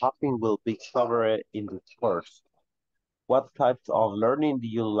you hoping will be covered in this course? What types of learning do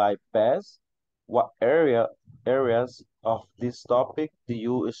you like best? What areas of this topic do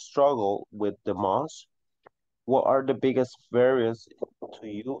you struggle with the most? What are the biggest barriers to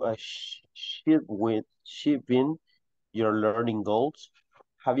you achieving your learning goals?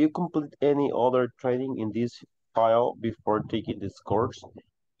 Have you completed any other training in this file before taking this course?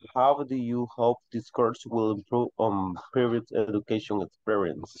 How do you hope this course will improve on previous education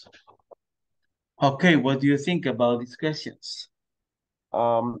experience? Okay, what do you think about these questions?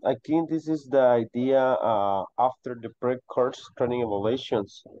 I think this is the idea after the pre-course training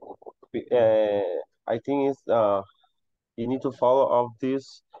evaluations. I think it's you need to follow up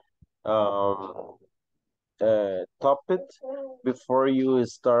this topic before you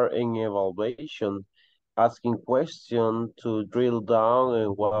start an evaluation, asking questions to drill down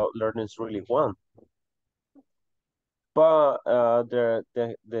on what learners really want. But the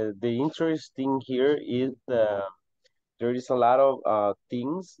interesting here is there is a lot of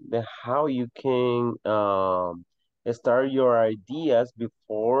things that how you can start your ideas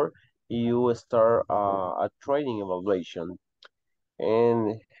before you start a training evaluation,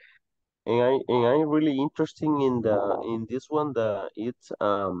 and I'm really interested in this one. It's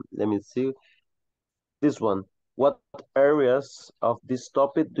let me see this one. What areas of this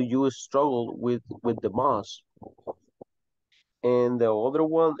topic do you struggle with the most? And the other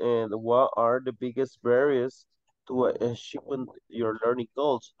one, and what are the biggest barriers to achieving your learning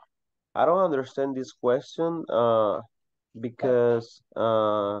goals? I don't understand this question because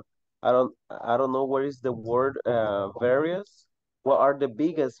I don't know what is the word barriers. What are the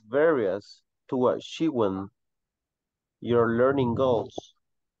biggest barriers to achieving your learning goals?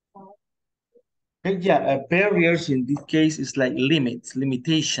 Yeah, barriers in this case is like limits,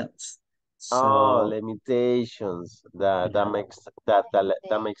 limitations. So Limitations. That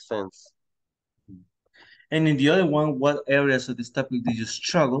makes sense. and in the other one, what areas of this topic did you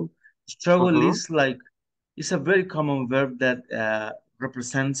struggle? Struggle is like, it's a very common verb that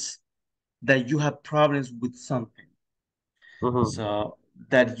represents that you have problems with something. So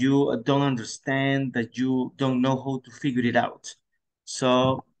that you don't understand, that you don't know how to figure it out.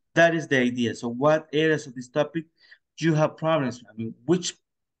 So that is the idea. So what areas of this topic you have problems? I mean, which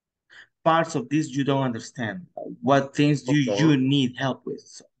parts of this you don't understand? What things do you need help with?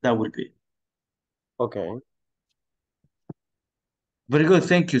 So that would be. Okay. Very good,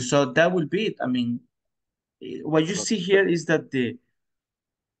 thank you. So that will be it. I mean, what you see here is that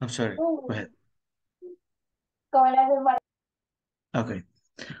I'm sorry, go ahead. Okay.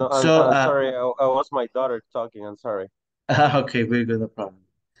 No, So, I'm sorry, I was my daughter talking, I'm sorry. okay, very good, no problem.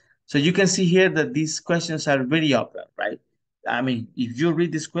 So you can see here that these questions are very open, right? I mean, if you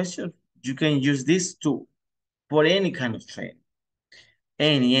read this question, you can use this to for any kind of training,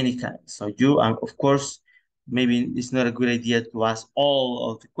 any kind. So you, of course, maybe it's not a good idea to ask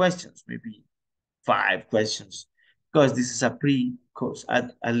all of the questions, maybe 5 questions, because this is a pre-course,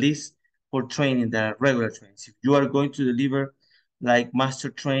 at least for training that are regular trainings. If you are going to deliver like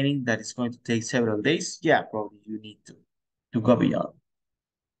master training that is going to take several days, yeah, probably you need to go beyond.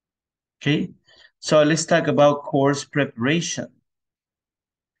 Okay, so let's talk about course preparation.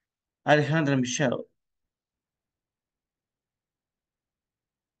 Alejandra, Michelle.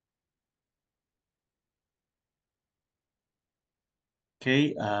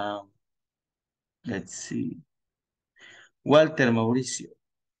 Okay, let's see. Walter, Mauricio.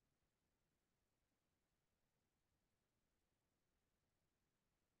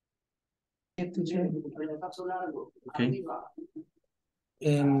 Okay.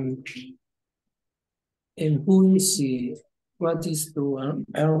 And who is what is to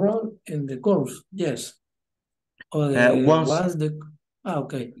enroll in the course? Yes. Or once the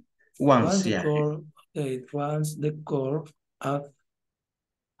okay. Once the course, okay, once the course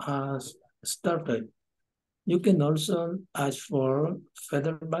has started, you can also ask for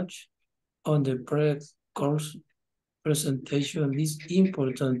feedback on the pre-course presentation. Is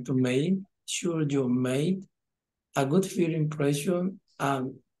important to make sure you made a good first impression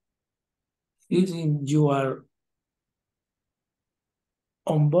and using your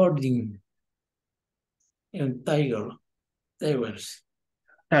onboarding and targets.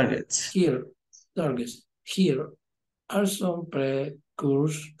 Here are some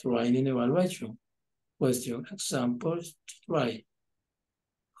pre-course training evaluation question examples to try.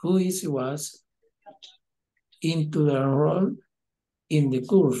 Who was into the role in the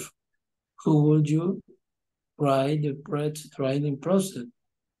course? Who would you write the pre-training process?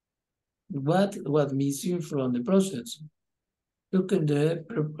 What missing from the process? How can the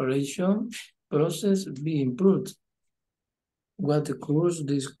preparation process be improved? What the course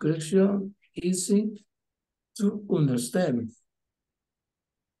description easy to understand?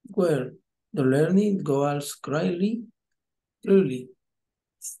 Where the learning goes clearly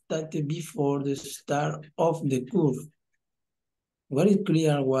started before the start of the course. Very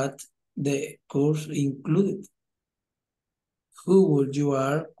clear what the course included. Who would you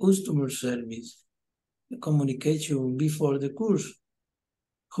are customer service? The communication before the course.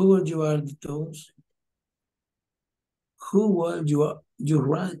 Who would you are the tools? Who would you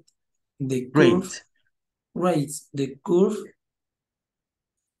write the course? Write the course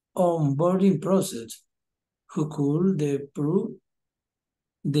onboarding process. Who could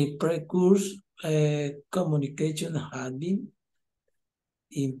the pre-course communication had been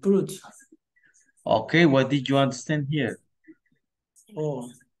improved? Okay, what did you understand here? Oh,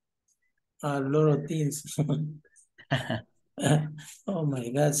 a lot of things. Oh my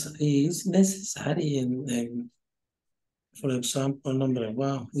God, it's necessary. And for example, number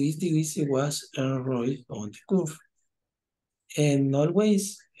 1, who is the easy was enrolled on the course. And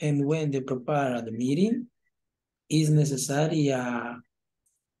always, and when they prepare the meeting, is necessary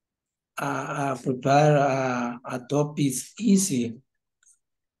prepare a topic easy,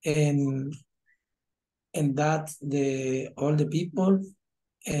 and that all the people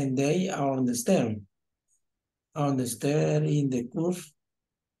and they are understand in the course,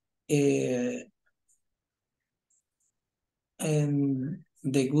 and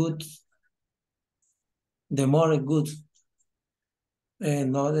the more good,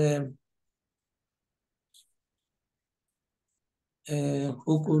 and other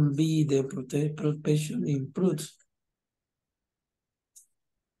who could be the protection improved,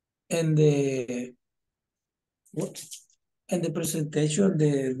 and the presentation,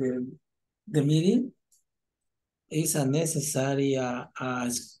 the meeting is a necessary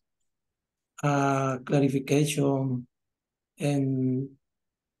clarification and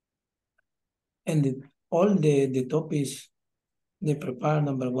all the topics they prepare,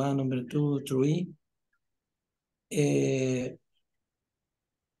 number 1, number 2, 3.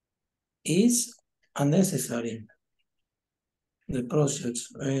 is unnecessary. The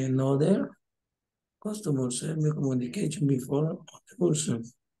process another customer service communication before the person.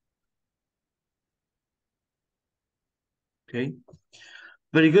 Okay,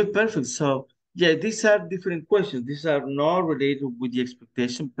 very good, perfect. So yeah, these are different questions. These are not related with the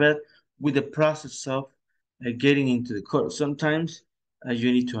expectation, but with the process of getting into the course. Sometimes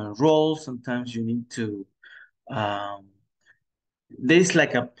you need to enroll, sometimes you need to um, there's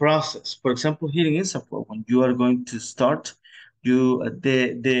like a process. For example, here in support, when you are going to start,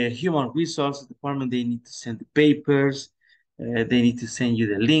 the human resources department, they need to send the papers, they need to send you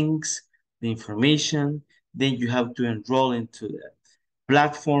the links, the information. Then you have to enroll into the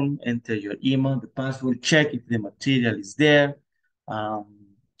platform, enter your email, the password, check if the material is there, um,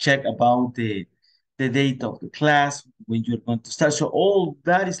 check about the date of the class when you're going to start. So all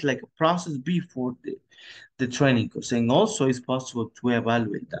that is like a process before the training course, and also it's possible to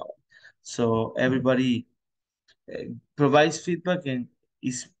evaluate that one. So everybody provides feedback, and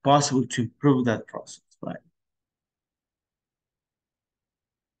it's possible to improve that process, right?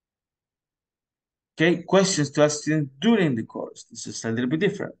 Okay, questions to ask students during the course. This is a little bit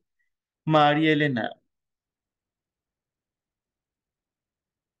different. Maria Elena.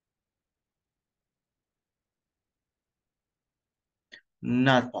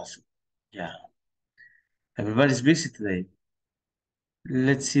 Not possible. Yeah. Everybody's busy today.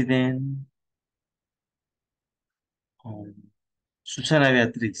 Let's see then. Susana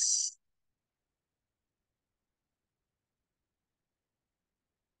Beatriz.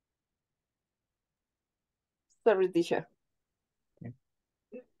 Sorry, teacher.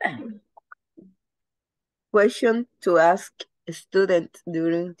 Question to ask a student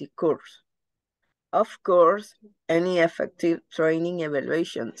during the course. Of course, any effective training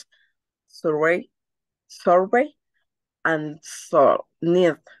evaluations, survey, and so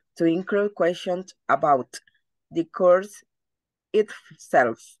need to include questions about the course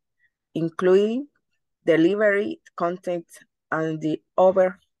itself, including delivery, content, and the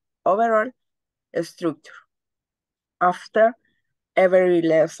overall structure. After every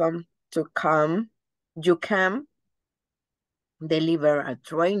lesson you can deliver a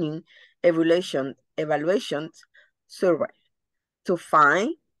training evaluation survey to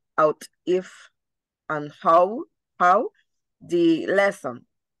find out if and how the lesson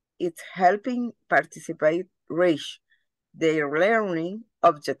is helping participate reach their learning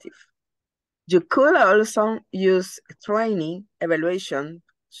objective. You could also use training evaluation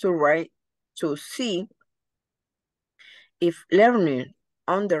survey to see if learning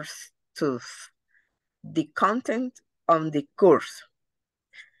understood the content of the course.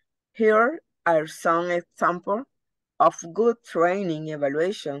 Here are some examples of good training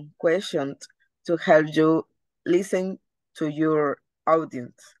evaluation questions to help you listen to your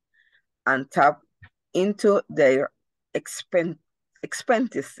audience and tap into their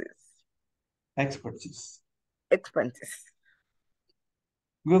expertise.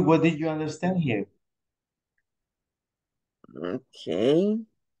 Good. What did you understand here? Okay.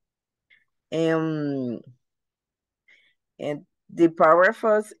 And the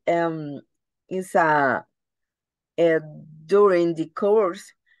paragraphs is during the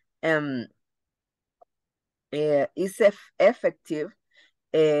course is effective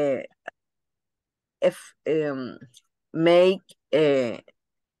make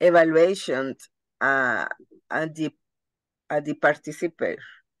evaluations at the participant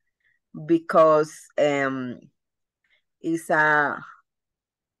because it's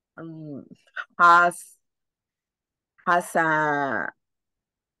has a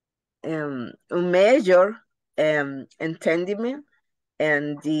measure entendiment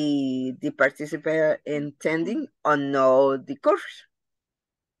and the participant intending on know the course.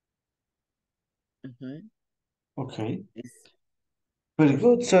 Okay. Very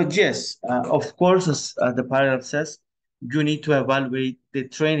good. So yes, of course, as the paragraph says, you need to evaluate the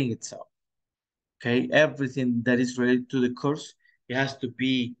training itself. Okay, everything that is related to the course, it has to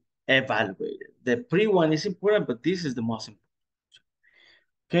be evaluated. The pre one is important, but this is the most important.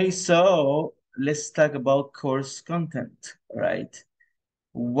 Okay, so let's talk about course content, right?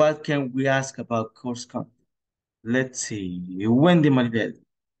 What can we ask about course content? Let's see, Wendy Maribel.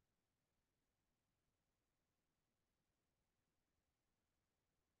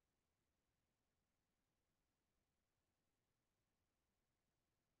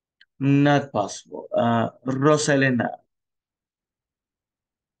 Not possible. Rosa Elena.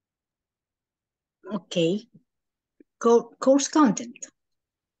 Okay. Course content.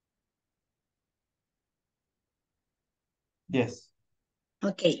 Yes.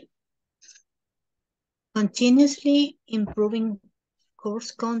 Okay. Continuously improving course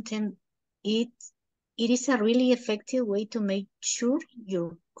content It is a really effective way to make sure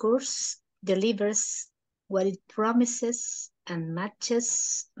your course delivers what it promises and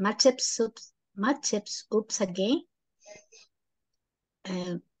matches against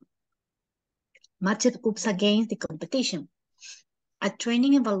the competition. A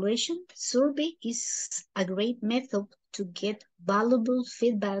training evaluation survey is a great method to get valuable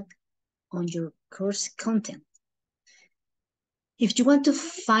feedback on your course content. If you want to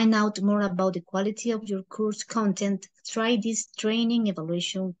find out more about the quality of your course content, try these training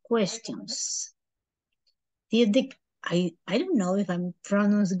evaluation questions. I don't know if I'm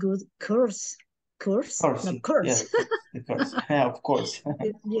pronouncing good course. Course? No, course. Yeah, the course. Yeah, of course.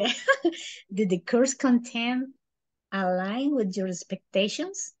 Yeah. Did the course content align with your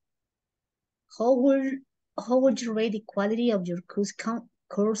expectations? How would you rate the quality of your course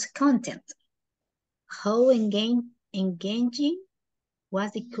content? How engaging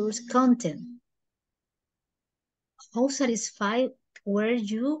was the course content? How satisfied were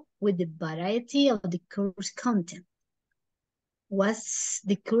you with the variety of the course content? Was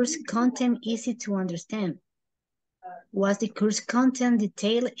the course content easy to understand? Was the course content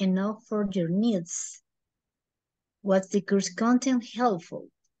detailed enough for your needs? Was the course content helpful?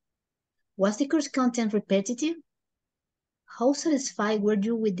 Was the course content repetitive? How satisfied were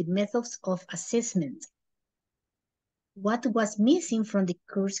you with the methods of assessment? What was missing from the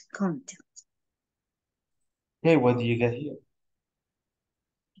course content? Hey, what do you get here?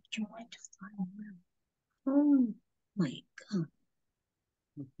 Oh my God.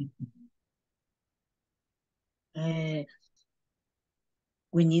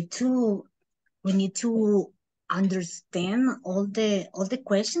 We need to understand all the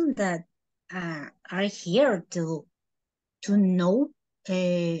questions that are here to know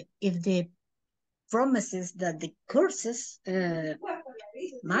if the promises that the courses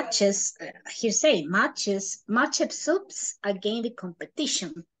matches subs against the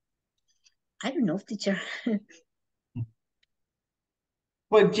competition. I don't know, teacher.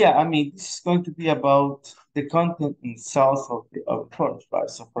 Well, yeah, I mean, this is going to be about the content itself of the course, right?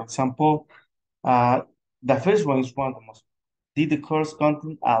 So, for example, the first one is one of the most. Did the course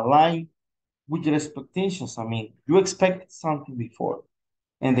content align with your expectations? I mean, you expected something before,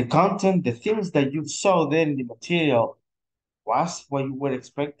 and the content, the things that you saw there in the material, was what you were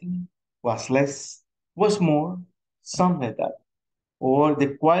expecting, was less, was more, something like that, or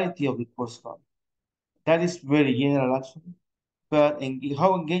the quality of the course content. That is very general, actually. But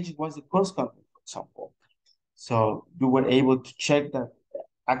how engaging was the course content, for example? So you were able to check that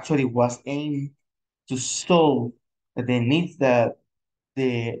actually was aimed to solve the needs that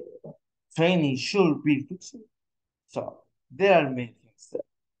the training should be fixing. So there are many things there.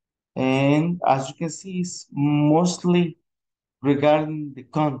 And as you can see, it's mostly regarding the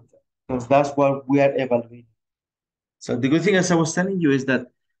content, because that's what we are evaluating. So the good thing, as I was telling you, is that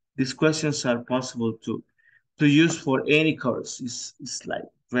these questions are possible to use for any course. It's like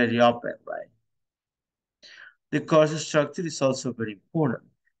very open, right? The course structure is also very important.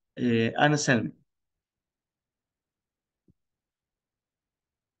 Understand?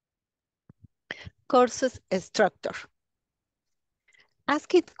 Courses structure.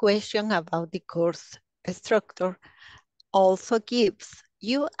 Asking questions about the course structure also gives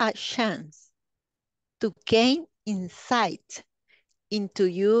you a chance to gain insight into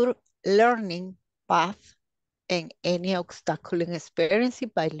your learning path and any obstacle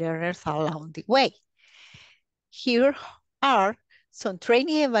experienced by learners along the way. Here are some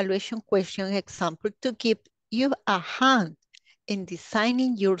training evaluation question examples to give you a hand in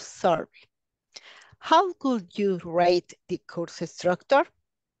designing your survey. How would you rate the course structure?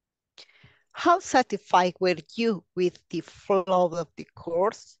 How satisfied were you with the flow of the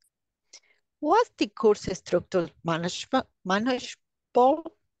course? Was the course structure manageable?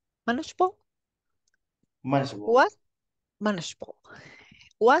 Was manageable?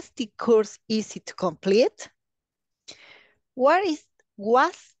 Was the course easy to complete? Was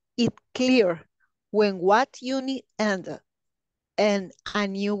it clear when what unit ended and a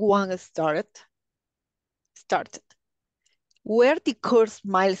new one started? Were the course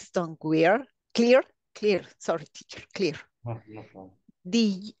milestones clear? Sorry, teacher, clear. No problem.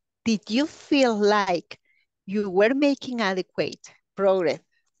 Did you feel like you were making adequate progress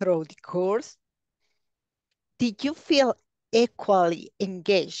through the course? Did you feel equally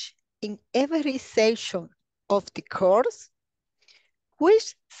engaged in every section of the course?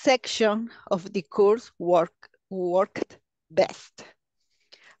 Which section of the course worked best?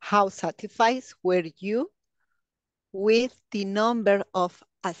 How satisfied were you with the number of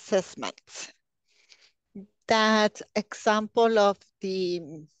assessments? That example of the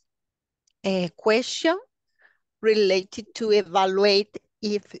a question related to evaluate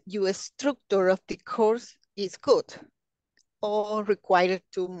if your structure of the course is good or required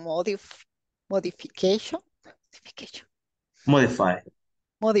to modification. Modify.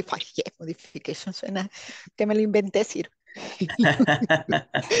 Modify, yeah, modification suena que me lo inventé, Ciro.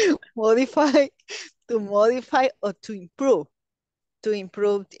 Modify, to modify or to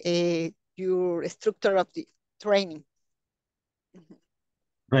improve your structure of the training.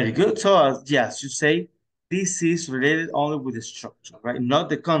 Very good. So yes, you say this is related only with the structure, right? Not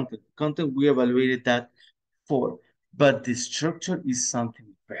the content. Content, we evaluated that for, but the structure is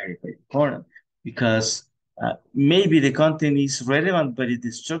something very, very important because maybe the content is relevant, but if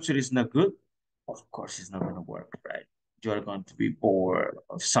the structure is not good, of course, it's not going to work, right? You're going to be bored,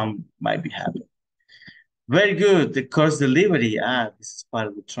 or some might be happy. Very good. The course delivery. This is part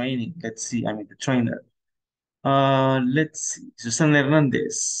of the training. Let's see. I mean, the trainer. Let's see. Susana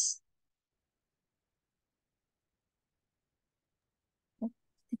Hernandez.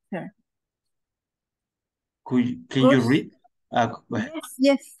 Sure. Can you read? Go ahead.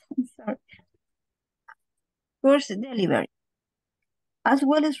 Yes, I'm sorry. Course delivery. As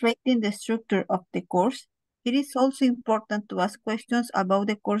well as rating the structure of the course, it is also important to ask questions about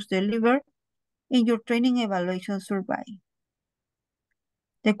the course delivered in your training evaluation survey.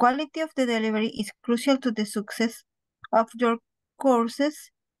 The quality of the delivery is crucial to the success of your courses,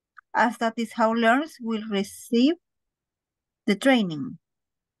 as that is how learners will receive the training.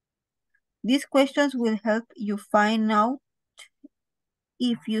 These questions will help you find out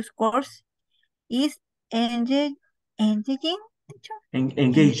if your course is engaging,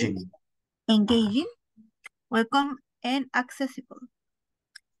 welcome, and accessible.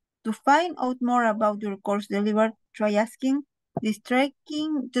 To find out more about your course delivered, try asking these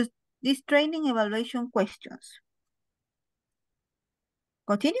training evaluation questions.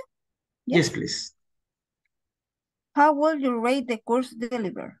 Continue? Yes, please. How will you rate the course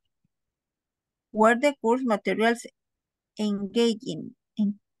delivered? Were the course materials engaging?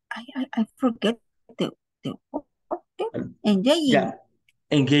 I forget the engaging. Yeah,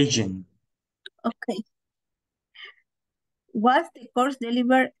 engaging. Okay. Was the course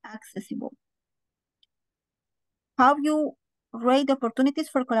delivered accessible? How you rate opportunities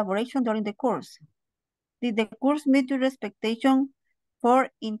for collaboration during the course? Did the course meet your expectation for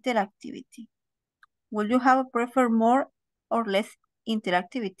interactivity? Will you have preferred more or less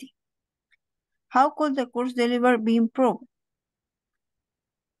interactivity? How could the course delivered be improved?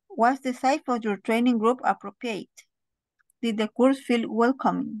 Was the size of your training group appropriate? Did the course feel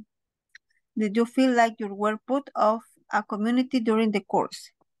welcoming? Did you feel like you were part of a community during the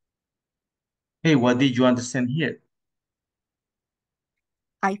course? Hey, what did you understand here?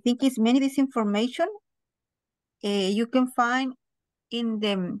 I think it's many this information you can find in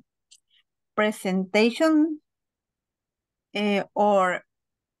the presentation or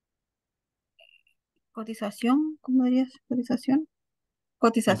cotización, ¿cómo dirías? Cotización.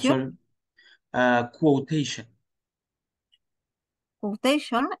 Cotización. Quotation.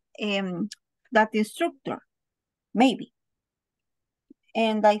 Quotation, that instructor, maybe.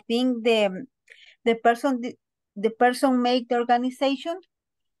 And I think the person make the organization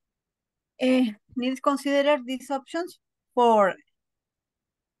needs to consider these options for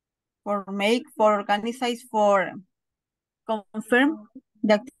organize, for confirm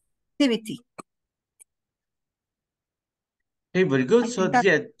the activity. Okay, very good. So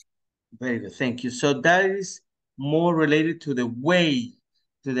yeah, very good. Thank you. So that is more related to the way,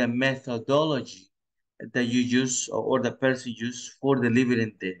 to the methodology that you use or the person use for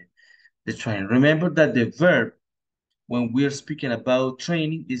delivering the training. Remember that the verb, when we are speaking about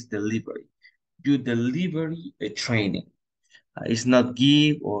training, is delivery. You deliver a training. It's not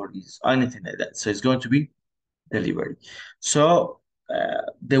give or it's anything like that. So it's going to be delivery. So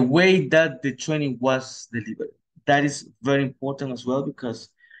the way that the training was delivered, that is very important as well because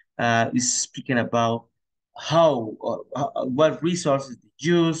it's speaking about how or what resources they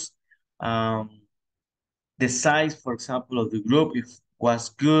use, the size, for example, of the group, if was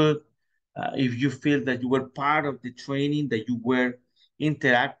good, if you feel that you were part of the training, that you were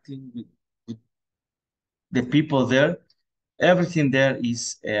interacting with the people there, everything there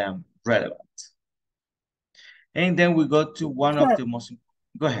is relevant. And then we go to one of the most,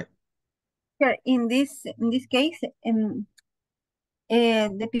 go ahead. Sure. In this case,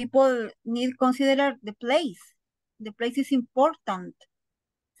 the people need to consider the place. The place is important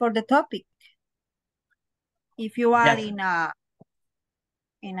for the topic. If you are in a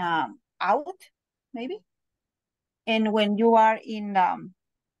out, maybe, and when you are in the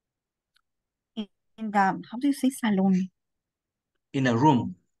how do you say salon? In a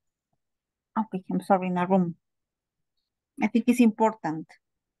room. Okay, I'm sorry, in a room. I think it's important.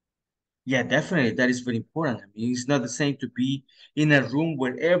 Yeah, definitely. That is very important. I mean, it's not the same to be in a room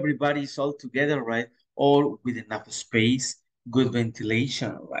where everybody is all together, right? All with enough space, good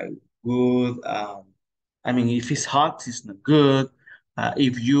ventilation, right? Good. I mean, if it's hot, it's not good.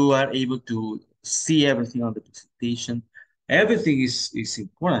 If you are able to see everything on the presentation, everything is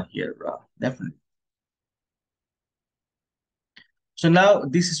important here, definitely. So now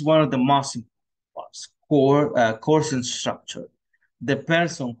this is one of the most important parts, course and structure. The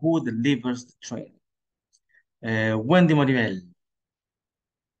person who delivers the training. Wendy Maribel.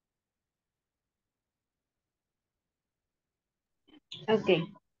 Okay.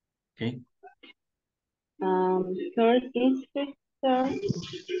 Okay. First instructor.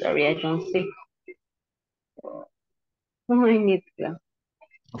 Sorry, I don't see. I need to.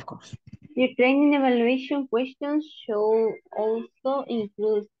 Of course. Your training evaluation questions should also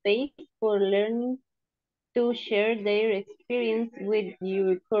include space for learning to share their experience with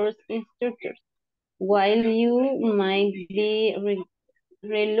your course instructors. While you might be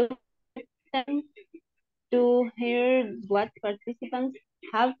reluctant to hear what participants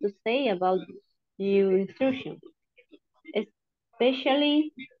have to say about your instruction,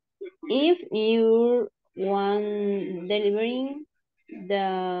 especially if you're one delivering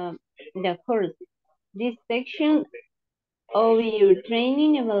the course. This section of your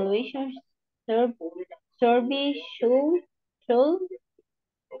training evaluation survey should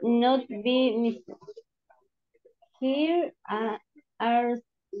not be missed. Here are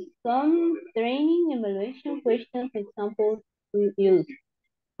some training evaluation questions examples to use.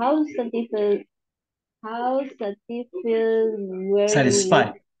 How satisfied were you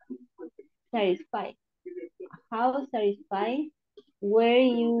Satisfied. satisfied? How satisfied were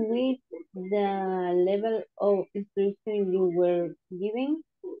you with the level of instruction you were giving?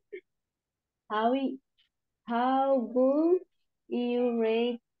 How good you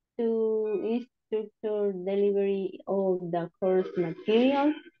rate to instructor delivery of the course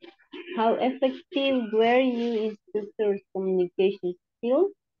material? How effective were you instructor's communication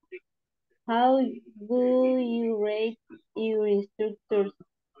skills? How good you rate your instructor's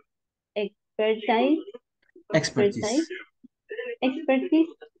expertise? Expertise. Expertise.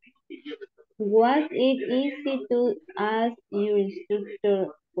 Was it easy to ask your instructor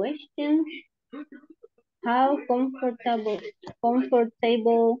questions? How comfortable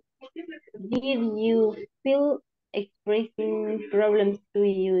did you feel expressing problems to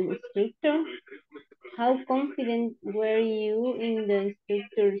your instructor? How confident were you in the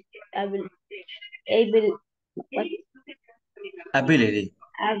instructor's Ability.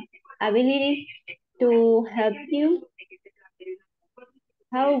 ability to help you?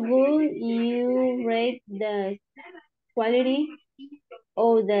 How would you rate the quality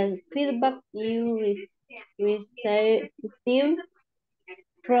of the feedback you received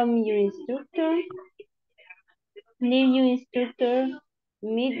from your instructor? Did your instructor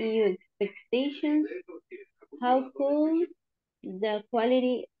meet your expectations? How could the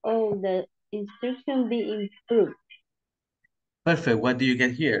quality of the instruction be improved? Perfect. What do you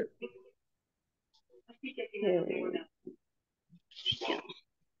get here?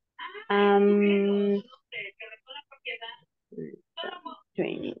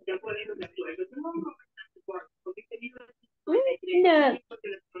 Training.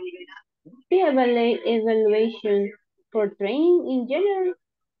 The evaluation for training in general.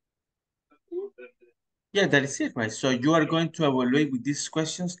 Yeah, that is it, right? So you are going to evaluate with these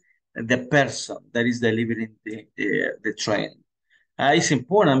questions the person that is delivering the training. It's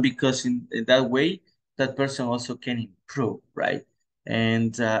important because in that way, that person also can improve, right?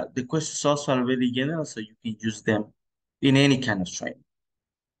 And the questions also are really general, so you can use them in any kind of training.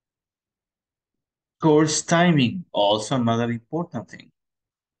 Course timing, also another important thing.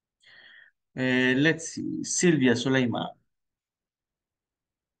 Let's see, Sylvia Suleiman.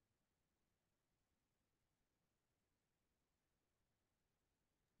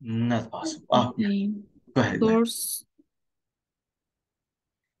 Not possible. Oh, Okay. go ahead. Course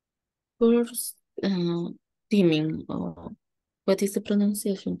timing, or what is the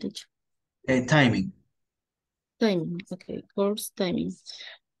pronunciation, teacher? Timing. Timing, okay, course timing.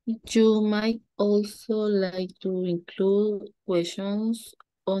 You might also like to include questions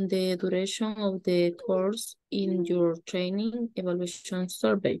on the duration of the course in your training evaluation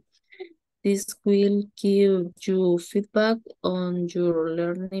survey. This will give you feedback on your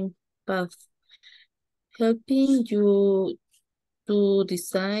learning path, helping you to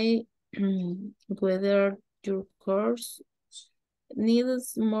decide whether your course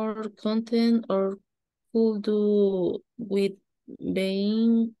needs more content or could do with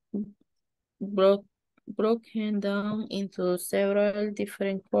being broken down into several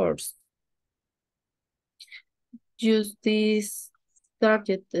different courses. Use this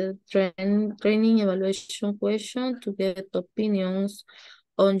targeted training evaluation question to get opinions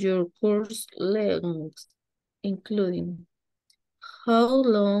on your course length, including how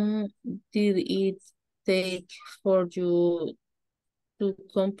long did it take for you to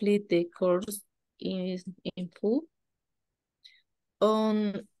complete the course in full?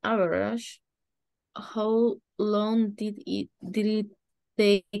 On average, how long did it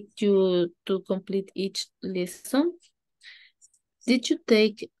take you to complete each lesson? Did you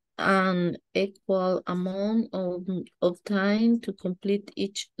take an equal amount of time to complete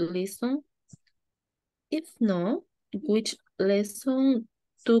each lesson? If no, which lesson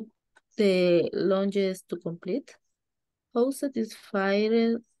took the longest to complete? How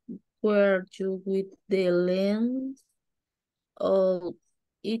satisfied were you with the length of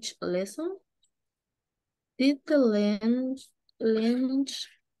each lesson? Did the length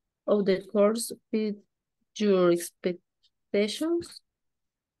of the course fit your expectations?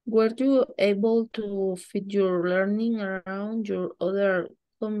 Were you able to fit your learning around your other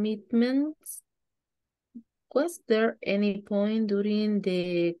commitments? Was there any point during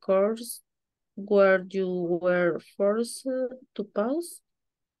the course where you were forced to pause?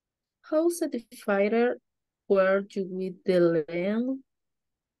 How satisfied were you with the length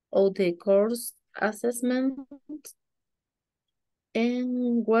of the course assessment?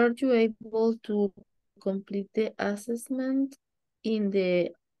 And were you able to complete the assessment in the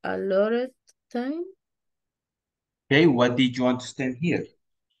allotted time? Okay, what did you understand here?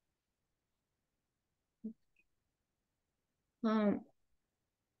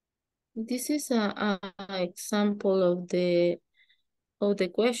 This is a example of the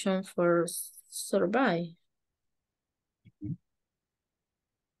question for survey.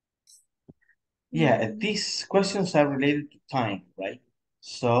 Yeah, these questions are related to time, right?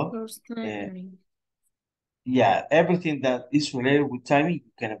 So, First time. yeah, everything that is related with timing,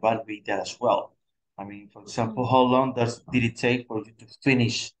 you can evaluate that as well. I mean, for example, how long did it take for you to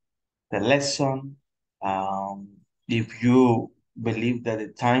finish the lesson? If you believe that the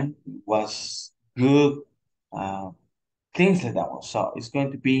time was good, things like that one. So it's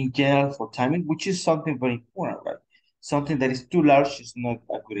going to be in general for timing, which is something very important, right? Something that is too large is not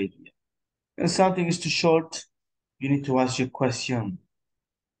a good idea. And something is too short, you need to ask your question,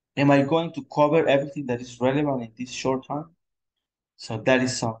 am I going to cover everything that is relevant in this short time? So that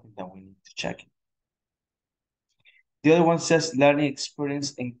is something that we need to check. The other one says learning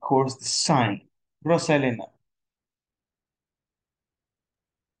experience and course design. Rosalena.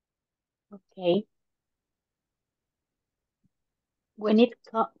 Okay. When it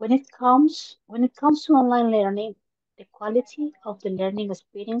comes to online learning, the quality of the learning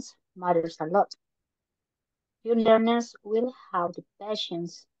experience matters a lot. Few learners will have the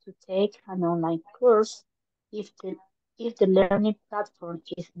patience to take an online course if the learning platform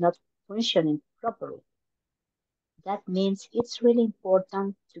is not functioning properly. That means it's really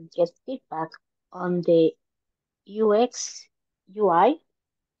important to get feedback on the UX UI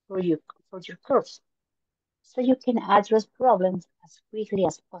for your course, so you can address problems as quickly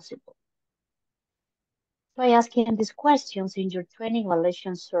as possible. Try asking these questions in your training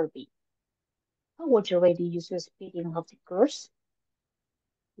evaluation survey. How would you rate the user experience of the course?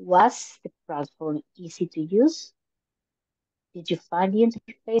 Was the platform easy to use? Did you find the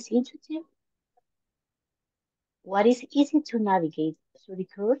interface intuitive? What is easy to navigate through the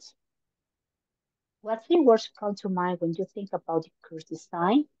course? What three words come to mind when you think about the course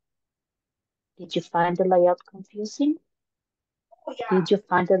design? Did you find the layout confusing? Did you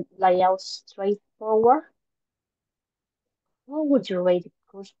find the layout straightforward? How would you rate the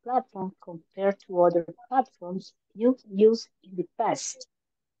course platform compared to other platforms you've used in the past?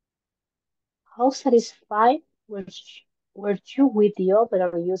 How satisfied were you with the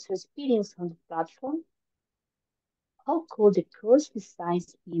overall user experience on the platform? How could the course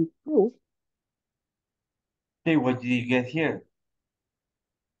designs be improved? Okay, what did you get here?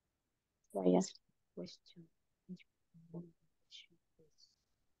 So I asked a question.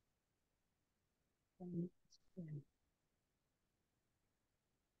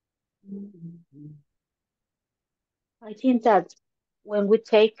 I think that when we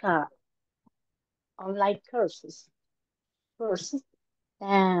take online courses,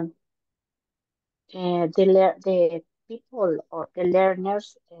 and the people or the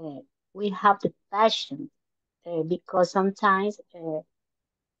learners, we have the passion because sometimes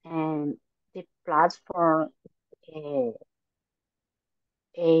and the platform uh,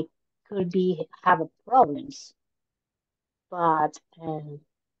 could be have problems, but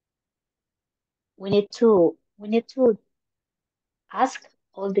we need to ask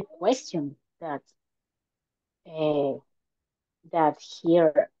all the questions that that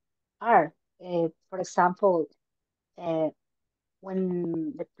here are. For example,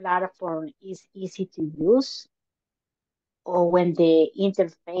 when the platform is easy to use, or when the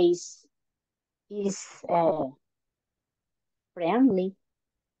interface is friendly,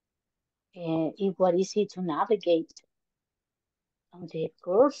 it was easy to navigate on the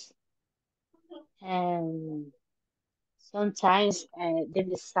course, and sometimes the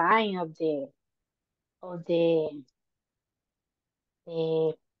design of the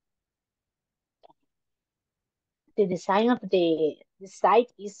the design of the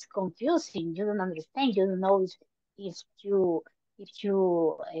site is confusing. You don't understand. You don't know if you if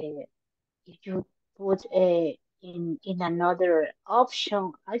you if you put in another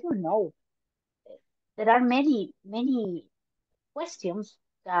option. I don't know. There are many questions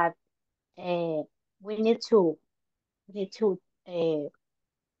that uh, we need to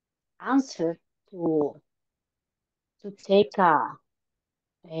answer to take a,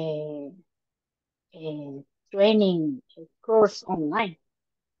 a training course online.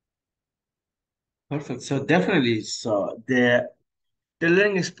 Perfect. So definitely, so the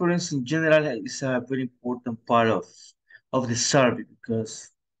learning experience in general is a very important part of the survey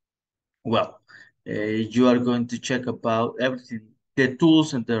because, well, you are going to check about everything, the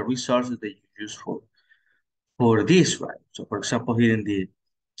tools and the resources that you use for this, right? So, for example, here in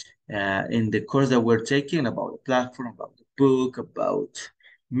the course that we're taking about the platform, about the book, about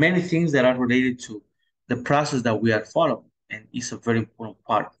many things that are related to the process that we are following, and it's a very important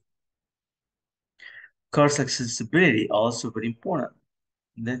part. Course accessibility also very important.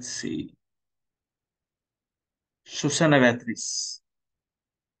 Let's see. Susana Beatriz.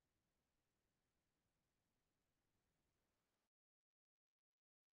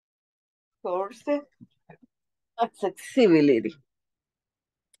 Course accessibility.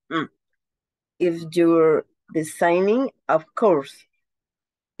 If you're designing a course,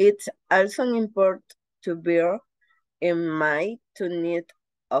 it's also important to bear in mind the need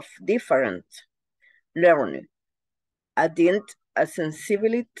of different learning. Adding a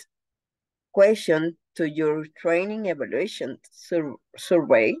sensibility question to your training evaluation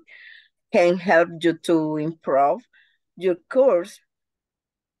survey can help you to improve your course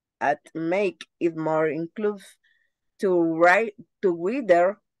and make it more inclusive to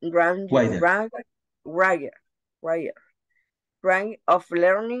reader range of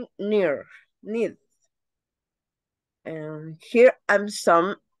learning needs. And here are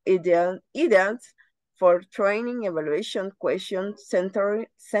some ideas for training evaluation questions centered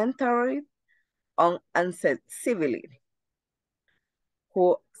on accessibility.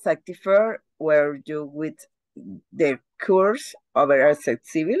 Who satisfy were you with the course over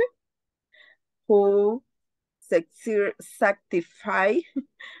accessibility? Who satisfy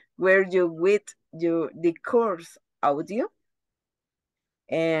were you with the course audio?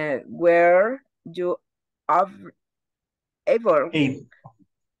 And were you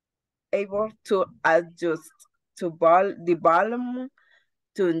able to adjust the volume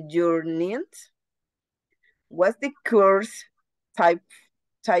to your needs? What the course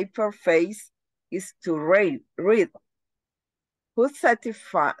typeface is to read? Who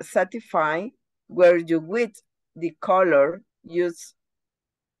satisfy were you with the color use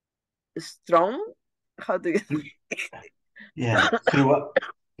strong? How do you Yeah, throughout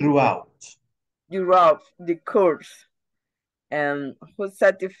the course? And who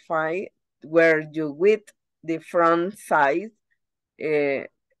satisfy were you with the front side? I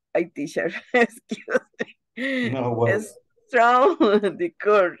teacher, excuse me. No worries. Strong the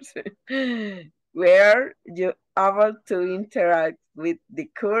course. Were you able to interact with the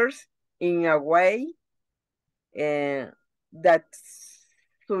course in a way that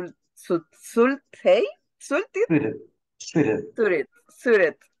suited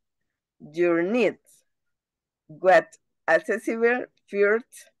your needs? What accessible features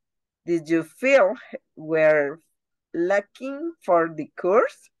did you feel were lacking for the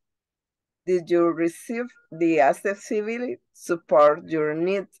course? Did you receive the accessibility support your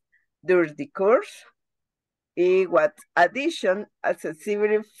needs during the course? What addition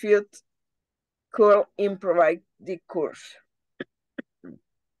accessibility features could improve the course?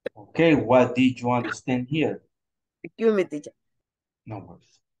 Okay, what did you understand here? Excuse me, teacher. No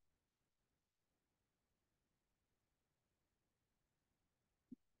worries.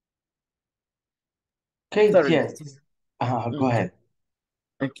 Okay, Sorry. yes. Go ahead.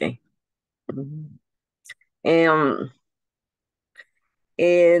 Okay.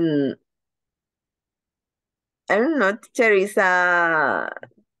 And I don't know, teacher, is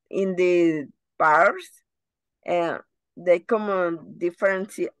in the parts, and they come on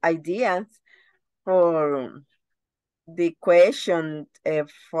different ideas for the question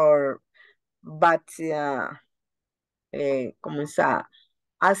but como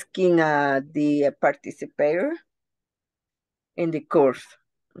asking the participator in the course.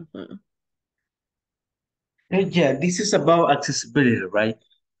 Yeah, this is about accessibility, right?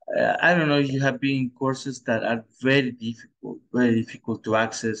 I don't know if you have been in courses that are very difficult to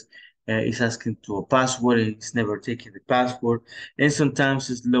access. It's asking to a password and it's never taking the password. And sometimes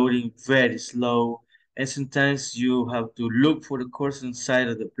it's loading very slow. And sometimes you have to look for the course inside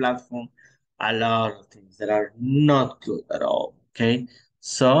of the platform. A lot of things that are not good at all. Okay.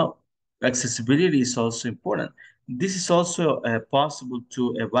 So accessibility is also important. This is also possible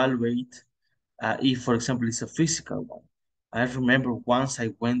to evaluate if, for example, it's a physical one. I remember once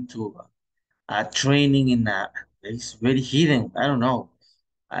I went to a training in a place very hidden. I don't know.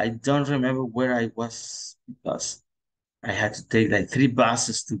 I don't remember where I was because I had to take like 3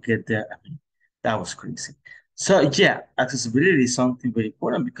 buses to get there. I mean, that was crazy. So yeah, accessibility is something very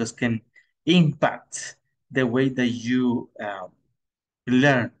important because can impact the way that you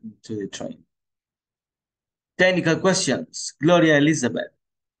learn into the training. Technical questions. Gloria Elizabeth.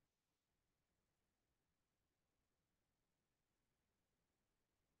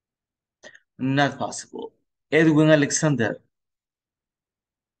 Not possible. Edwin Alexander.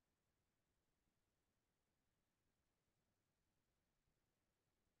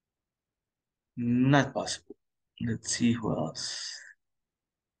 Not possible. Let's see who else.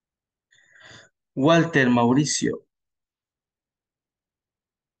 Walter Mauricio.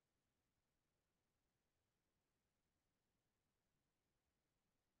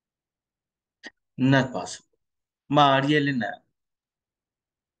 Not possible. Maria Elena.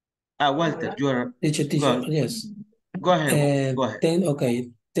 Walter, you are. Teacher, yes. Go ahead. Go ahead.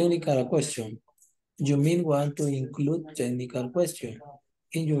 Okay, technical question. You mean want to include technical question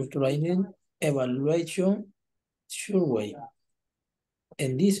in your training evaluation survey.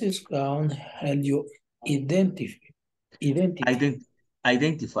 And this is going to help you identify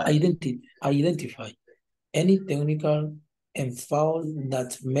any technical and fault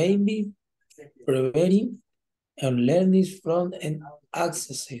that may be preventing and learning from and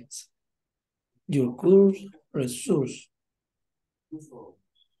accessing your course resource.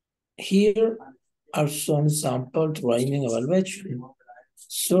 Here are some sample training evaluation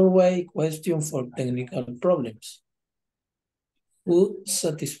survey question for technical problems. Who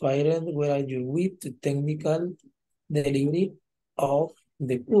satisfied were you with the technical delivery of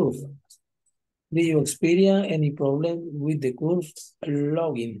the course? Do you experience any problem with the course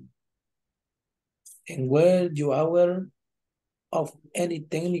login? And were you aware of any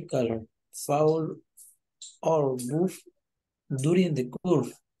technical foul or bug during the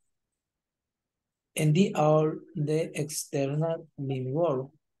course? And the are the external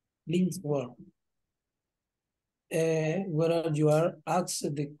links work. Whether you are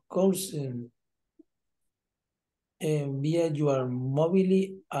access the course via your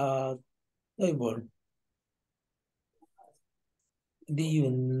mobile table. Do you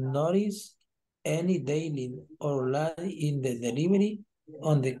notice any daily or lag in the delivery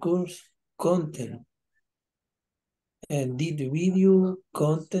on the course content? And did the video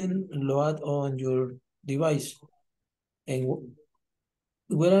content load on your device? And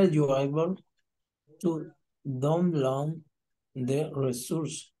where are you able to download the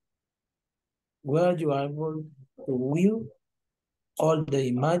resource? Where are you able to view all the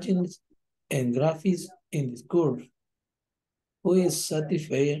images and graphics in the course? Who is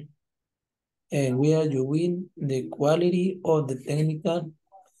satisfied and where you win the quality of the technical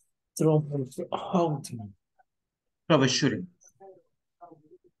Troubleshooting.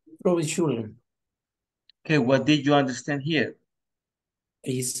 Okay, what did you understand here?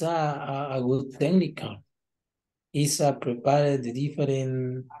 It's a good technical. It's a prepare the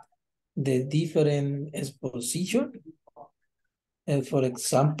different exposition. And for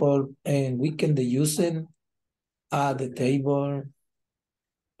example, and we can use it at the table,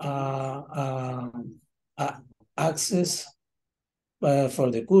 access for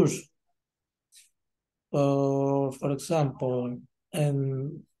the course. For example,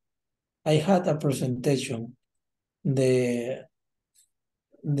 I had a presentation, the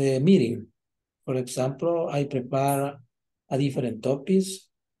meeting. For example, I prepare a different topics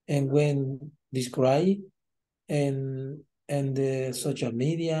and when describe and the social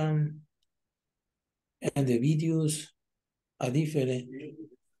media and the videos are different.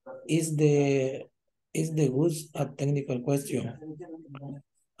 Is the good a technical question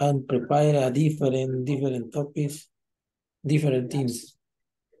and prepare a different topics, different things.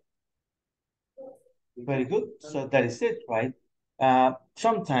 Very good. So that is it, right?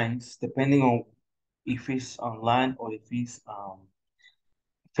 Sometimes, depending on if it's online or if it's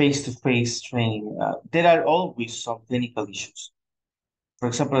face-to-face training, there are always some technical issues. For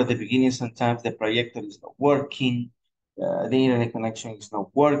example, at the beginning, sometimes the projector is not working, the internet connection is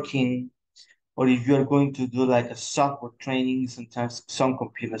not working, or if you're going to do like a software training, sometimes some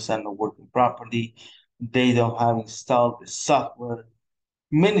computers are not working properly, they don't have installed the software.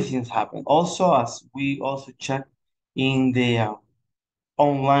 Many things happen. Also, as we also check in the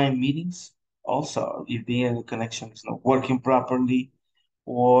online meetings, also if the internet connection is not working properly,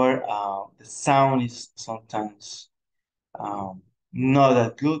 or the sound is sometimes um, not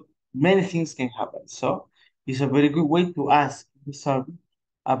that good, many things can happen. So it's a very good way to ask the survey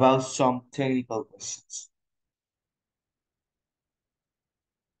about some technical questions.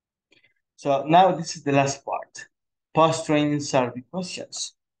 So now this is the last part, post-training survey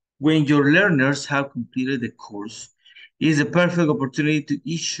questions. When your learners have completed the course, it is a perfect opportunity to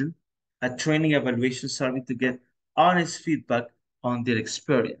issue a training evaluation survey to get honest feedback on their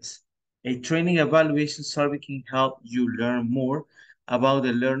experience. A training evaluation survey can help you learn more about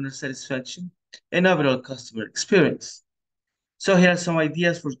the learner satisfaction and overall customer experience. So here are some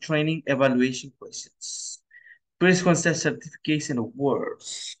ideas for training evaluation questions. First one says certificates and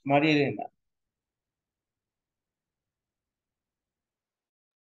awards. Maria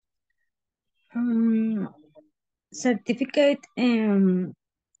Elena. Certificate and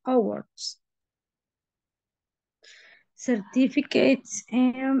awards. Certificates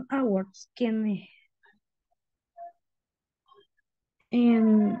and awards can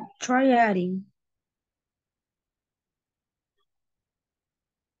try adding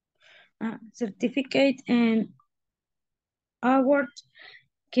certificate and awards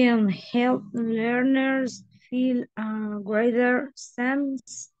can help learners feel a greater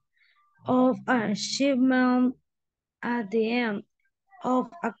sense of achievement at the end of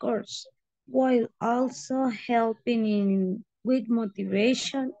a course, while also helping with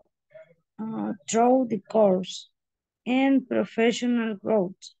motivation through the course and professional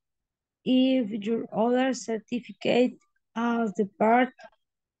growth. If your other certificate as the part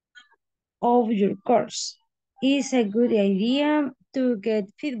of your course, it's a good idea to get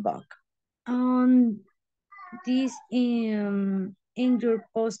feedback on this in your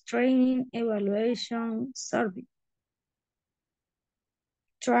post-training evaluation survey.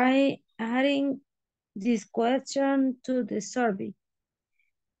 Try adding this question to the survey.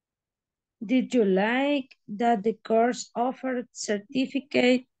 Did you like that the course offered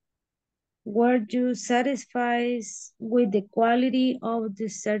certificate? Were you satisfied with the quality of the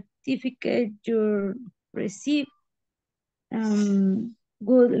certificate you received? Good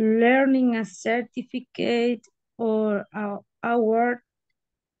learning a certificate or award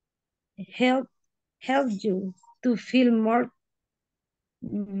help you to feel more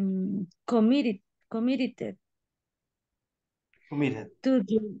committed to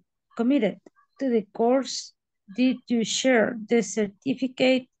the course. Did you share the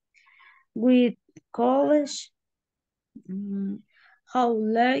certificate with college? How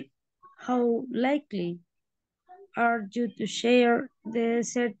likely are you to share the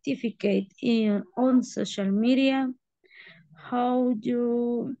certificate on social media? How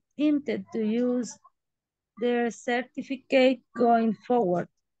you intend to use the certificate going forward?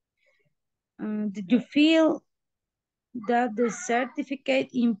 Did you feel that the certificate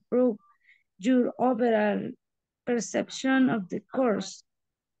improved your overall perception of the course?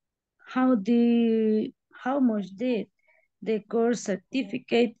 How much did the course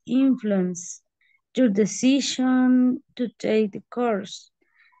certificate influence your decision to take the course?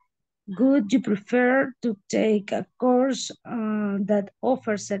 Would you prefer to take a course that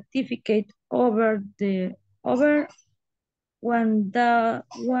offers certificate over one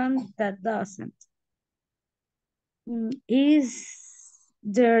that doesn't? Is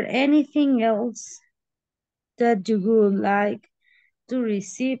there anything else that you would like to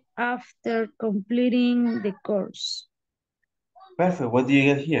receive after completing the course? Perfect. What do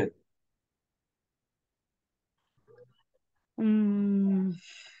you get here?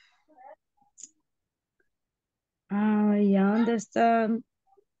 I understand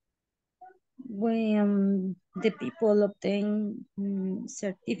when the people obtain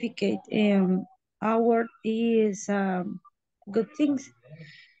certificate and award is good things.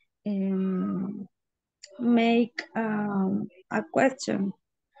 Make a question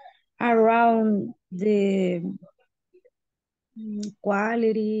around the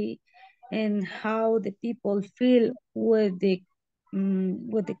quality and how the people feel with the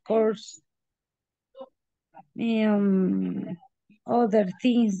course. Other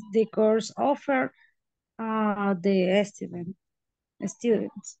things the course offer the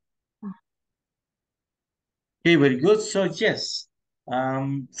students. Okay, very good. So yes,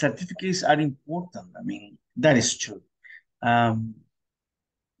 certificates are important. I mean, that is true.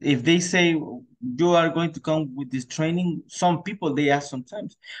 If they say you are going to come with this training, some people they ask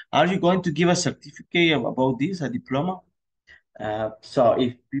sometimes, are you going to give a certificate about this, a diploma? So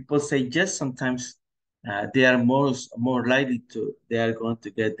if people say yes, sometimes they are more likely to they are going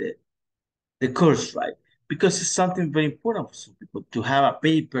to get the course right, because it's something very important for some people to have a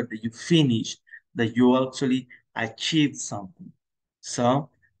paper that you finished, that you actually achieved something.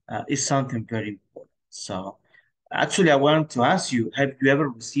 So it's something very important. So actually, I wanted to ask you, have you ever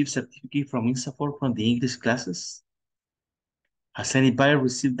received certificate from ISSSS from the English classes? Has anybody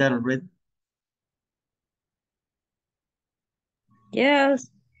received that already? Yes,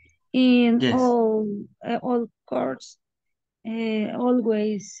 in Yes. all course,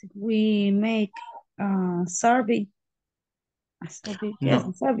 always we make a survey. Yes, a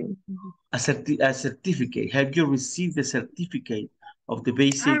No, survey. a certificate. Have you received the certificate of the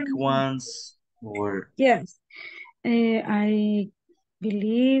basic ones or? Yes, I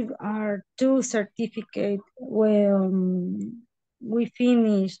believe are two certificates when we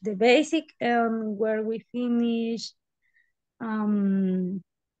finish the basic and where we finish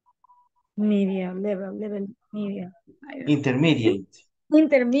media level media. Intermediate.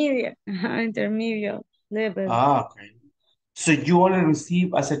 Intermediate, intermediate level. Ah, okay. So you only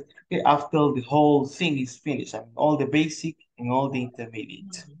receive a certificate after the whole thing is finished. I mean, all the basic and all the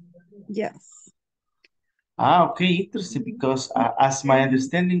intermediate. Yes. Ah, okay, interesting. Because as my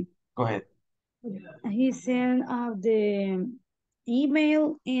understanding, go ahead. He sent the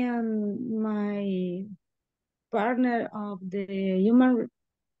email and my partner of the human,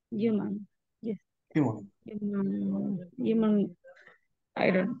 yes, human,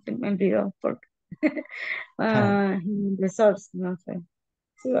 I don't remember for resource, no sé.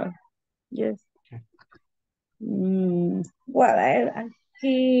 Sure, yes. Well,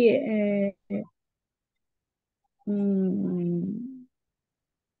 he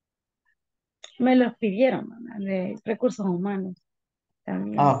me los pidieron, de recursos humanos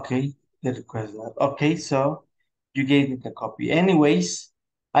también. Ah, okay, the request that. Okay, so you gave me the copy. Anyways,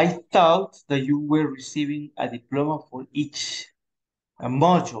 I thought that you were receiving a diploma for each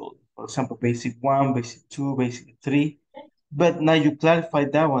module. For example, basic 1, basic 2, basic 3. But now you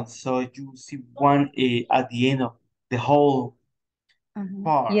clarified that one, so you receive one at the end of the whole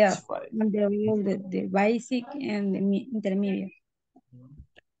part, Yeah, right? and the basic and the intermediate.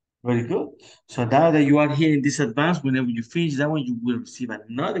 Very good. So now that you are here in this advance, whenever you finish that one, you will receive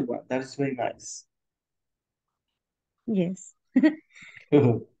another one. That is very nice. Yes.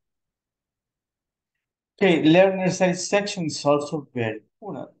 Okay, learner satisfaction is also very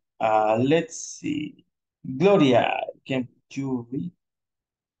important. Let's see. Gloria, can you read?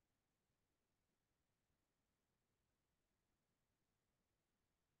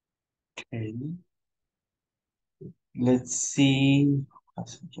 Okay. Let's see.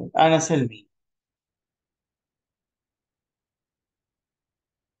 Ana Selvi.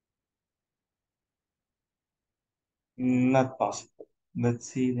 Not possible. Let's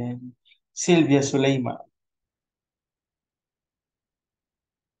see then. Silvia Suleiman.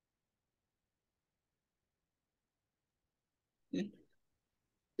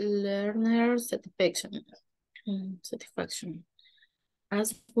 Learner satisfaction,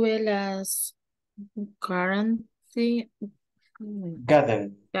 as well as currently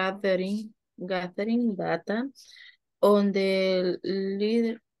Gathering. gathering data on the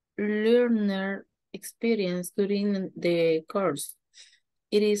learner experience during the course.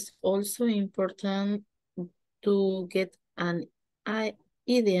 It is also important to get an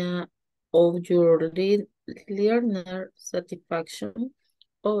idea of your learner satisfaction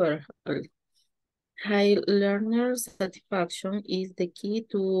overall. High learner satisfaction is the key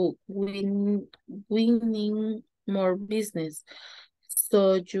to winning more business.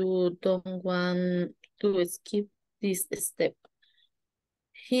 So you don't want to skip this step.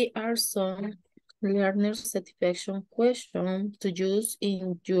 Here are some learner satisfaction questions to use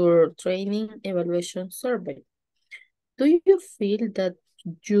in your training evaluation survey. Do you feel that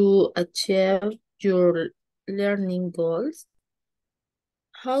you achieved your learning goals?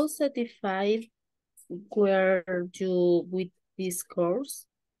 How satisfied were you with this course?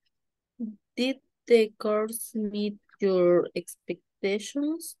 Did the course meet your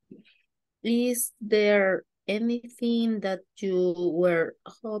expectations? Is there anything that you were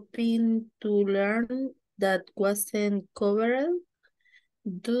hoping to learn that wasn't covered?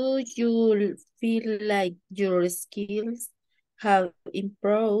 Do you feel like your skills have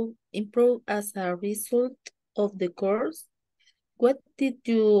improved as a result of the course? What did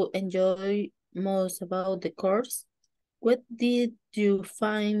you enjoy most about the course? What did you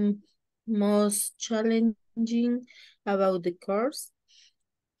find most challenging about the course?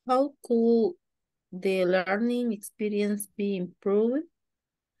 How could the learning experience be improved?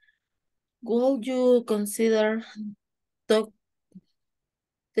 Would you consider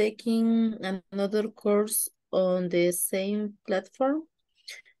taking another course on the same platform?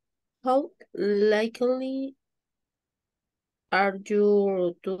 How likely are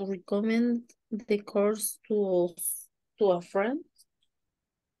you to recommend the course to a friend?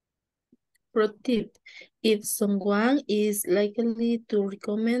 Pro tip, if someone is likely to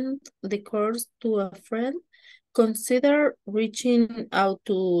recommend the course to a friend, consider reaching out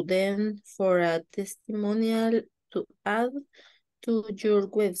to them for a testimonial to add to your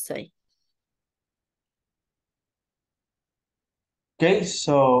website. Okay,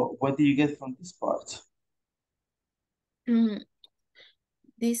 so what do you get from this part?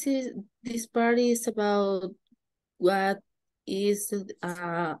 This part is about what is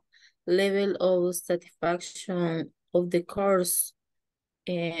a level of satisfaction of the course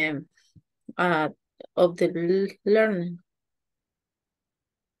and of the learning.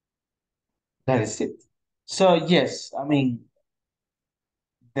 That is it. So yes, I mean,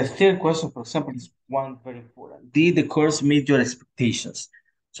 the third question, for example, is one very important. Did the course meet your expectations?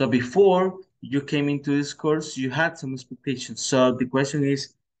 So before you came into this course, you had some expectations. So the question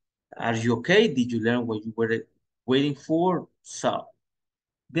is, are you okay? Did you learn what you were waiting for? So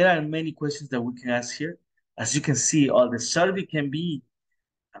there are many questions that we can ask here. As you can see, all the survey can be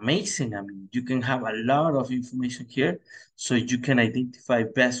amazing. I mean, you can have a lot of information here, so you can identify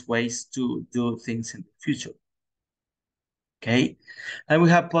best ways to do things in the future. Okay, and we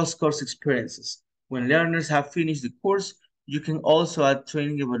have post-course experiences. When learners have finished the course, you can also add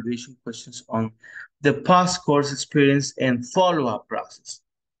training evaluation questions on the post-course experience and follow-up process,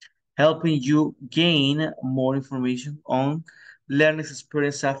 helping you gain more information on learner's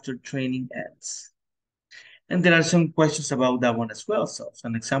experience after training ends. And there are some questions about that one as well. So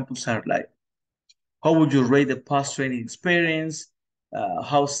some examples are like, how would you rate the post-training experience?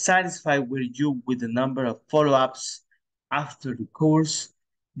 How satisfied were you with the number of follow-ups after the course?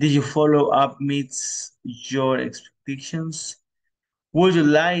 Did your follow-up meets your expectations? Would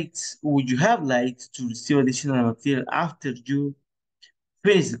you have liked to receive additional material after you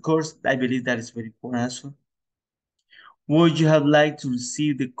finish the course? I believe that is very important as well. Would you have liked to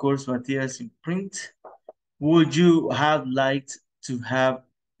receive the course materials in print? Would you have liked to have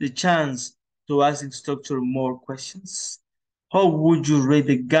the chance to ask the instructor more questions? How would you rate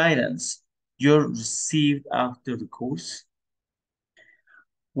the guidance you received after the course?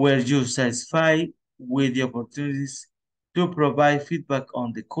 Were you satisfied with the opportunities to provide feedback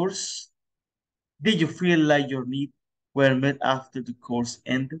on the course? Did you feel like your needs were met after the course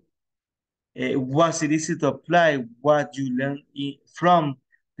ended? Was it easy to apply what you learned from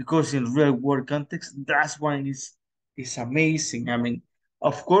the course in real world context? That one is amazing. I mean,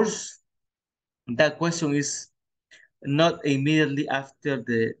 of course, that question is not immediately after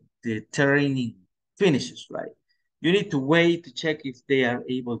the training finishes, right? You need to wait to check if they are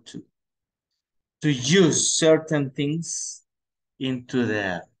able to use certain things into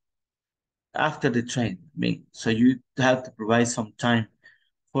the after the training. I mean, so you have to provide some time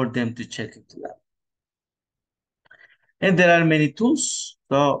for them to check into that. And there are many tools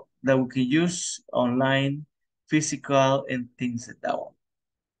so that we can use online, physical, and things like that one.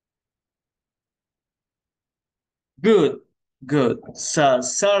 Good, good. So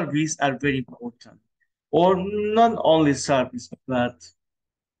surveys are very important. Or not only surveys, but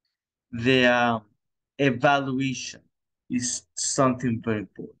the evaluation is something very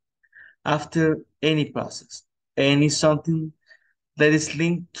important. After any process, any something that is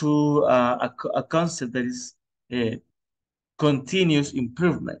linked to a concept that is continuous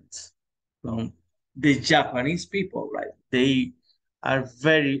improvement. The Japanese people, right? They are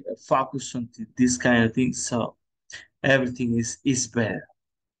very focused on this kind of thing, so everything is better.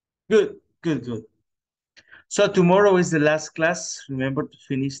 Good, good, good. So tomorrow is the last class. Remember to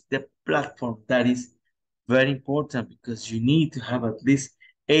finish the platform. That is very important because you need to have at least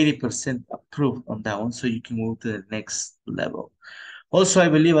 80% approved on that one so you can move to the next level. Also, I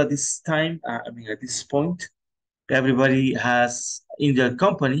believe at this time, at this point, everybody has, in their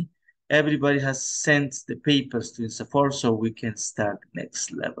company, everybody has sent the papers to ISSSS so we can start the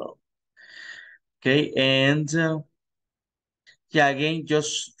next level. Okay, and yeah, again,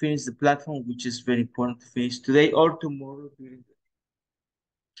 just finish the platform, which is very important to finish today or tomorrow during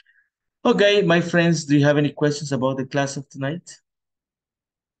the Okay, my friends, do you have any questions about the class of tonight?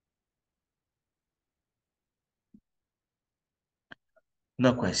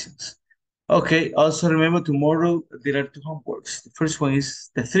 No questions. Okay, also remember tomorrow there are two homeworks. The first one is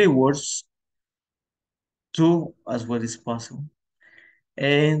the 3 words, 2 as well as possible.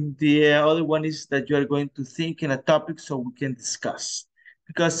 And the other one is that you are going to think in a topic so we can discuss.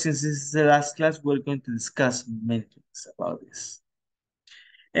 Because since this is the last class, we're going to discuss many things about this.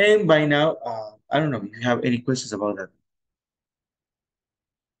 And by now, I don't know if you have any questions about that.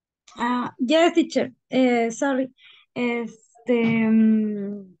 Yes, teacher. Sorry.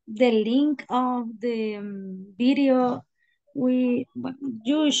 The link of the video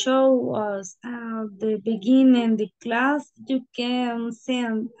you show us the beginning the class, you can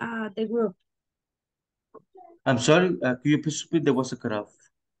send the group. I'm sorry, could you please repeat? There was a cutoff.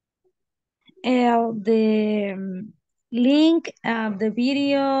 The link of the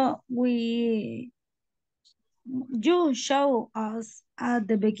video you show us at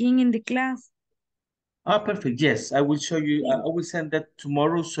the beginning the class. Ah, perfect. Yes, I will show you. I will send that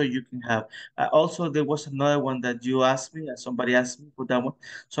tomorrow so you can have. Also, there was another one that you asked me, somebody asked me for that one.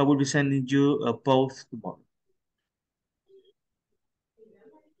 So I will be sending you both tomorrow.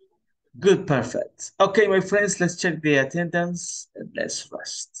 Good, perfect. Okay, my friends, let's check the attendance and let's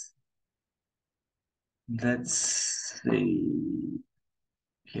rest. Let's see.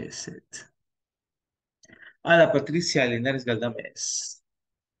 Here's it. Ana Patricia Linares Galdames.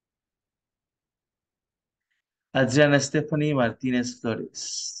 Adriana Stephanie Martínez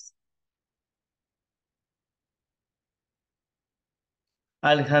Flores.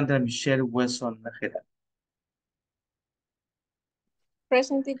 Alejandra Michelle Wesson Najera.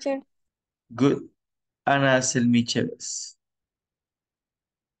 Present, teacher. Good. Ana Selmi Chévez.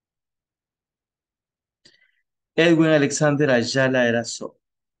 Edwin Alexander Ayala Erazo.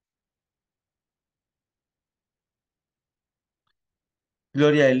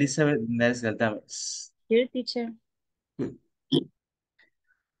 Gloria Elizabeth Linares Galdames. Here, teacher. Good.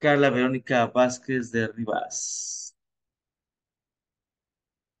 Carla Verónica Vázquez de Rivas.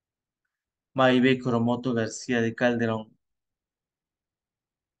 Maibe Coromoto García de Calderón.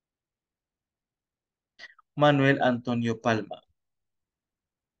 Manuel Antonio Palma.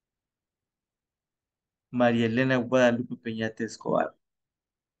 María Elena Guadalupe Peñate Escobar.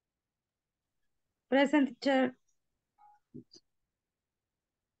 Present, teacher.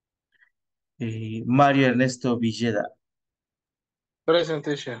 Mario Ernesto Villeda. Present,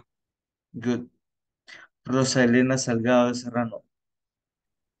 teacher. Good. Rosa Elena Salgado de Serrano.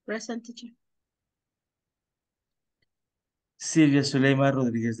 Present, teacher. Silvia Zuleima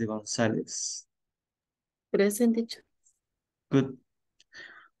Rodríguez de González. Present, teacher. Good.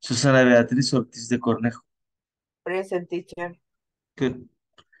 Susana Beatriz Ortiz de Cornejo. Present, teacher. Good.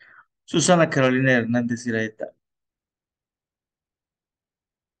 Susana Carolina Hernández Iraeta.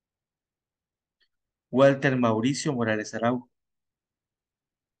 Walter Mauricio Morales Araujo.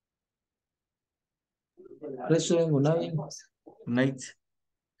 Present, good night. Good night.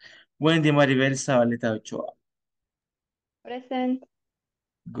 Wendy Maribel Zabaleta Ochoa. Present.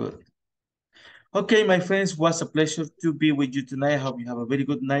 Good. Okay, my friends, was a pleasure to be with you tonight. I hope you have a very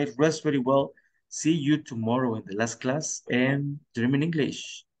good night. Rest very well. See you tomorrow in the last class and dream in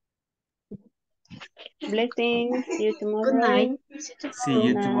English. Blessings. See you tomorrow. Good night. See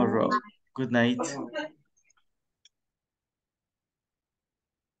you tomorrow. Good night.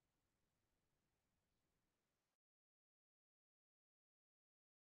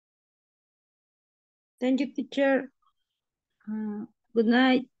 Thank you, teacher. Good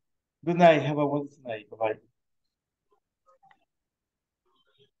night. Good night. Have a wonderful night. Bye-bye.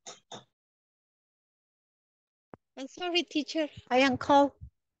 I'm sorry, teacher. I am called.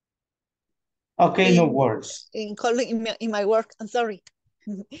 Okay, no worries. In calling in my work. I'm sorry.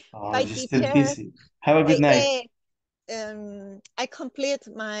 Oh, Bye, you're still teacher. busy. Have a good night. I complete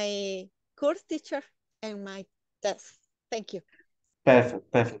my course, teacher, and my test. Thank you.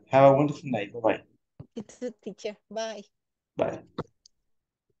 Perfect, perfect. Have a wonderful night. Bye-bye. You too, teacher. Bye. Bye.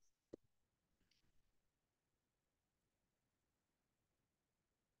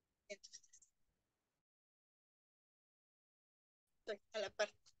 A la par.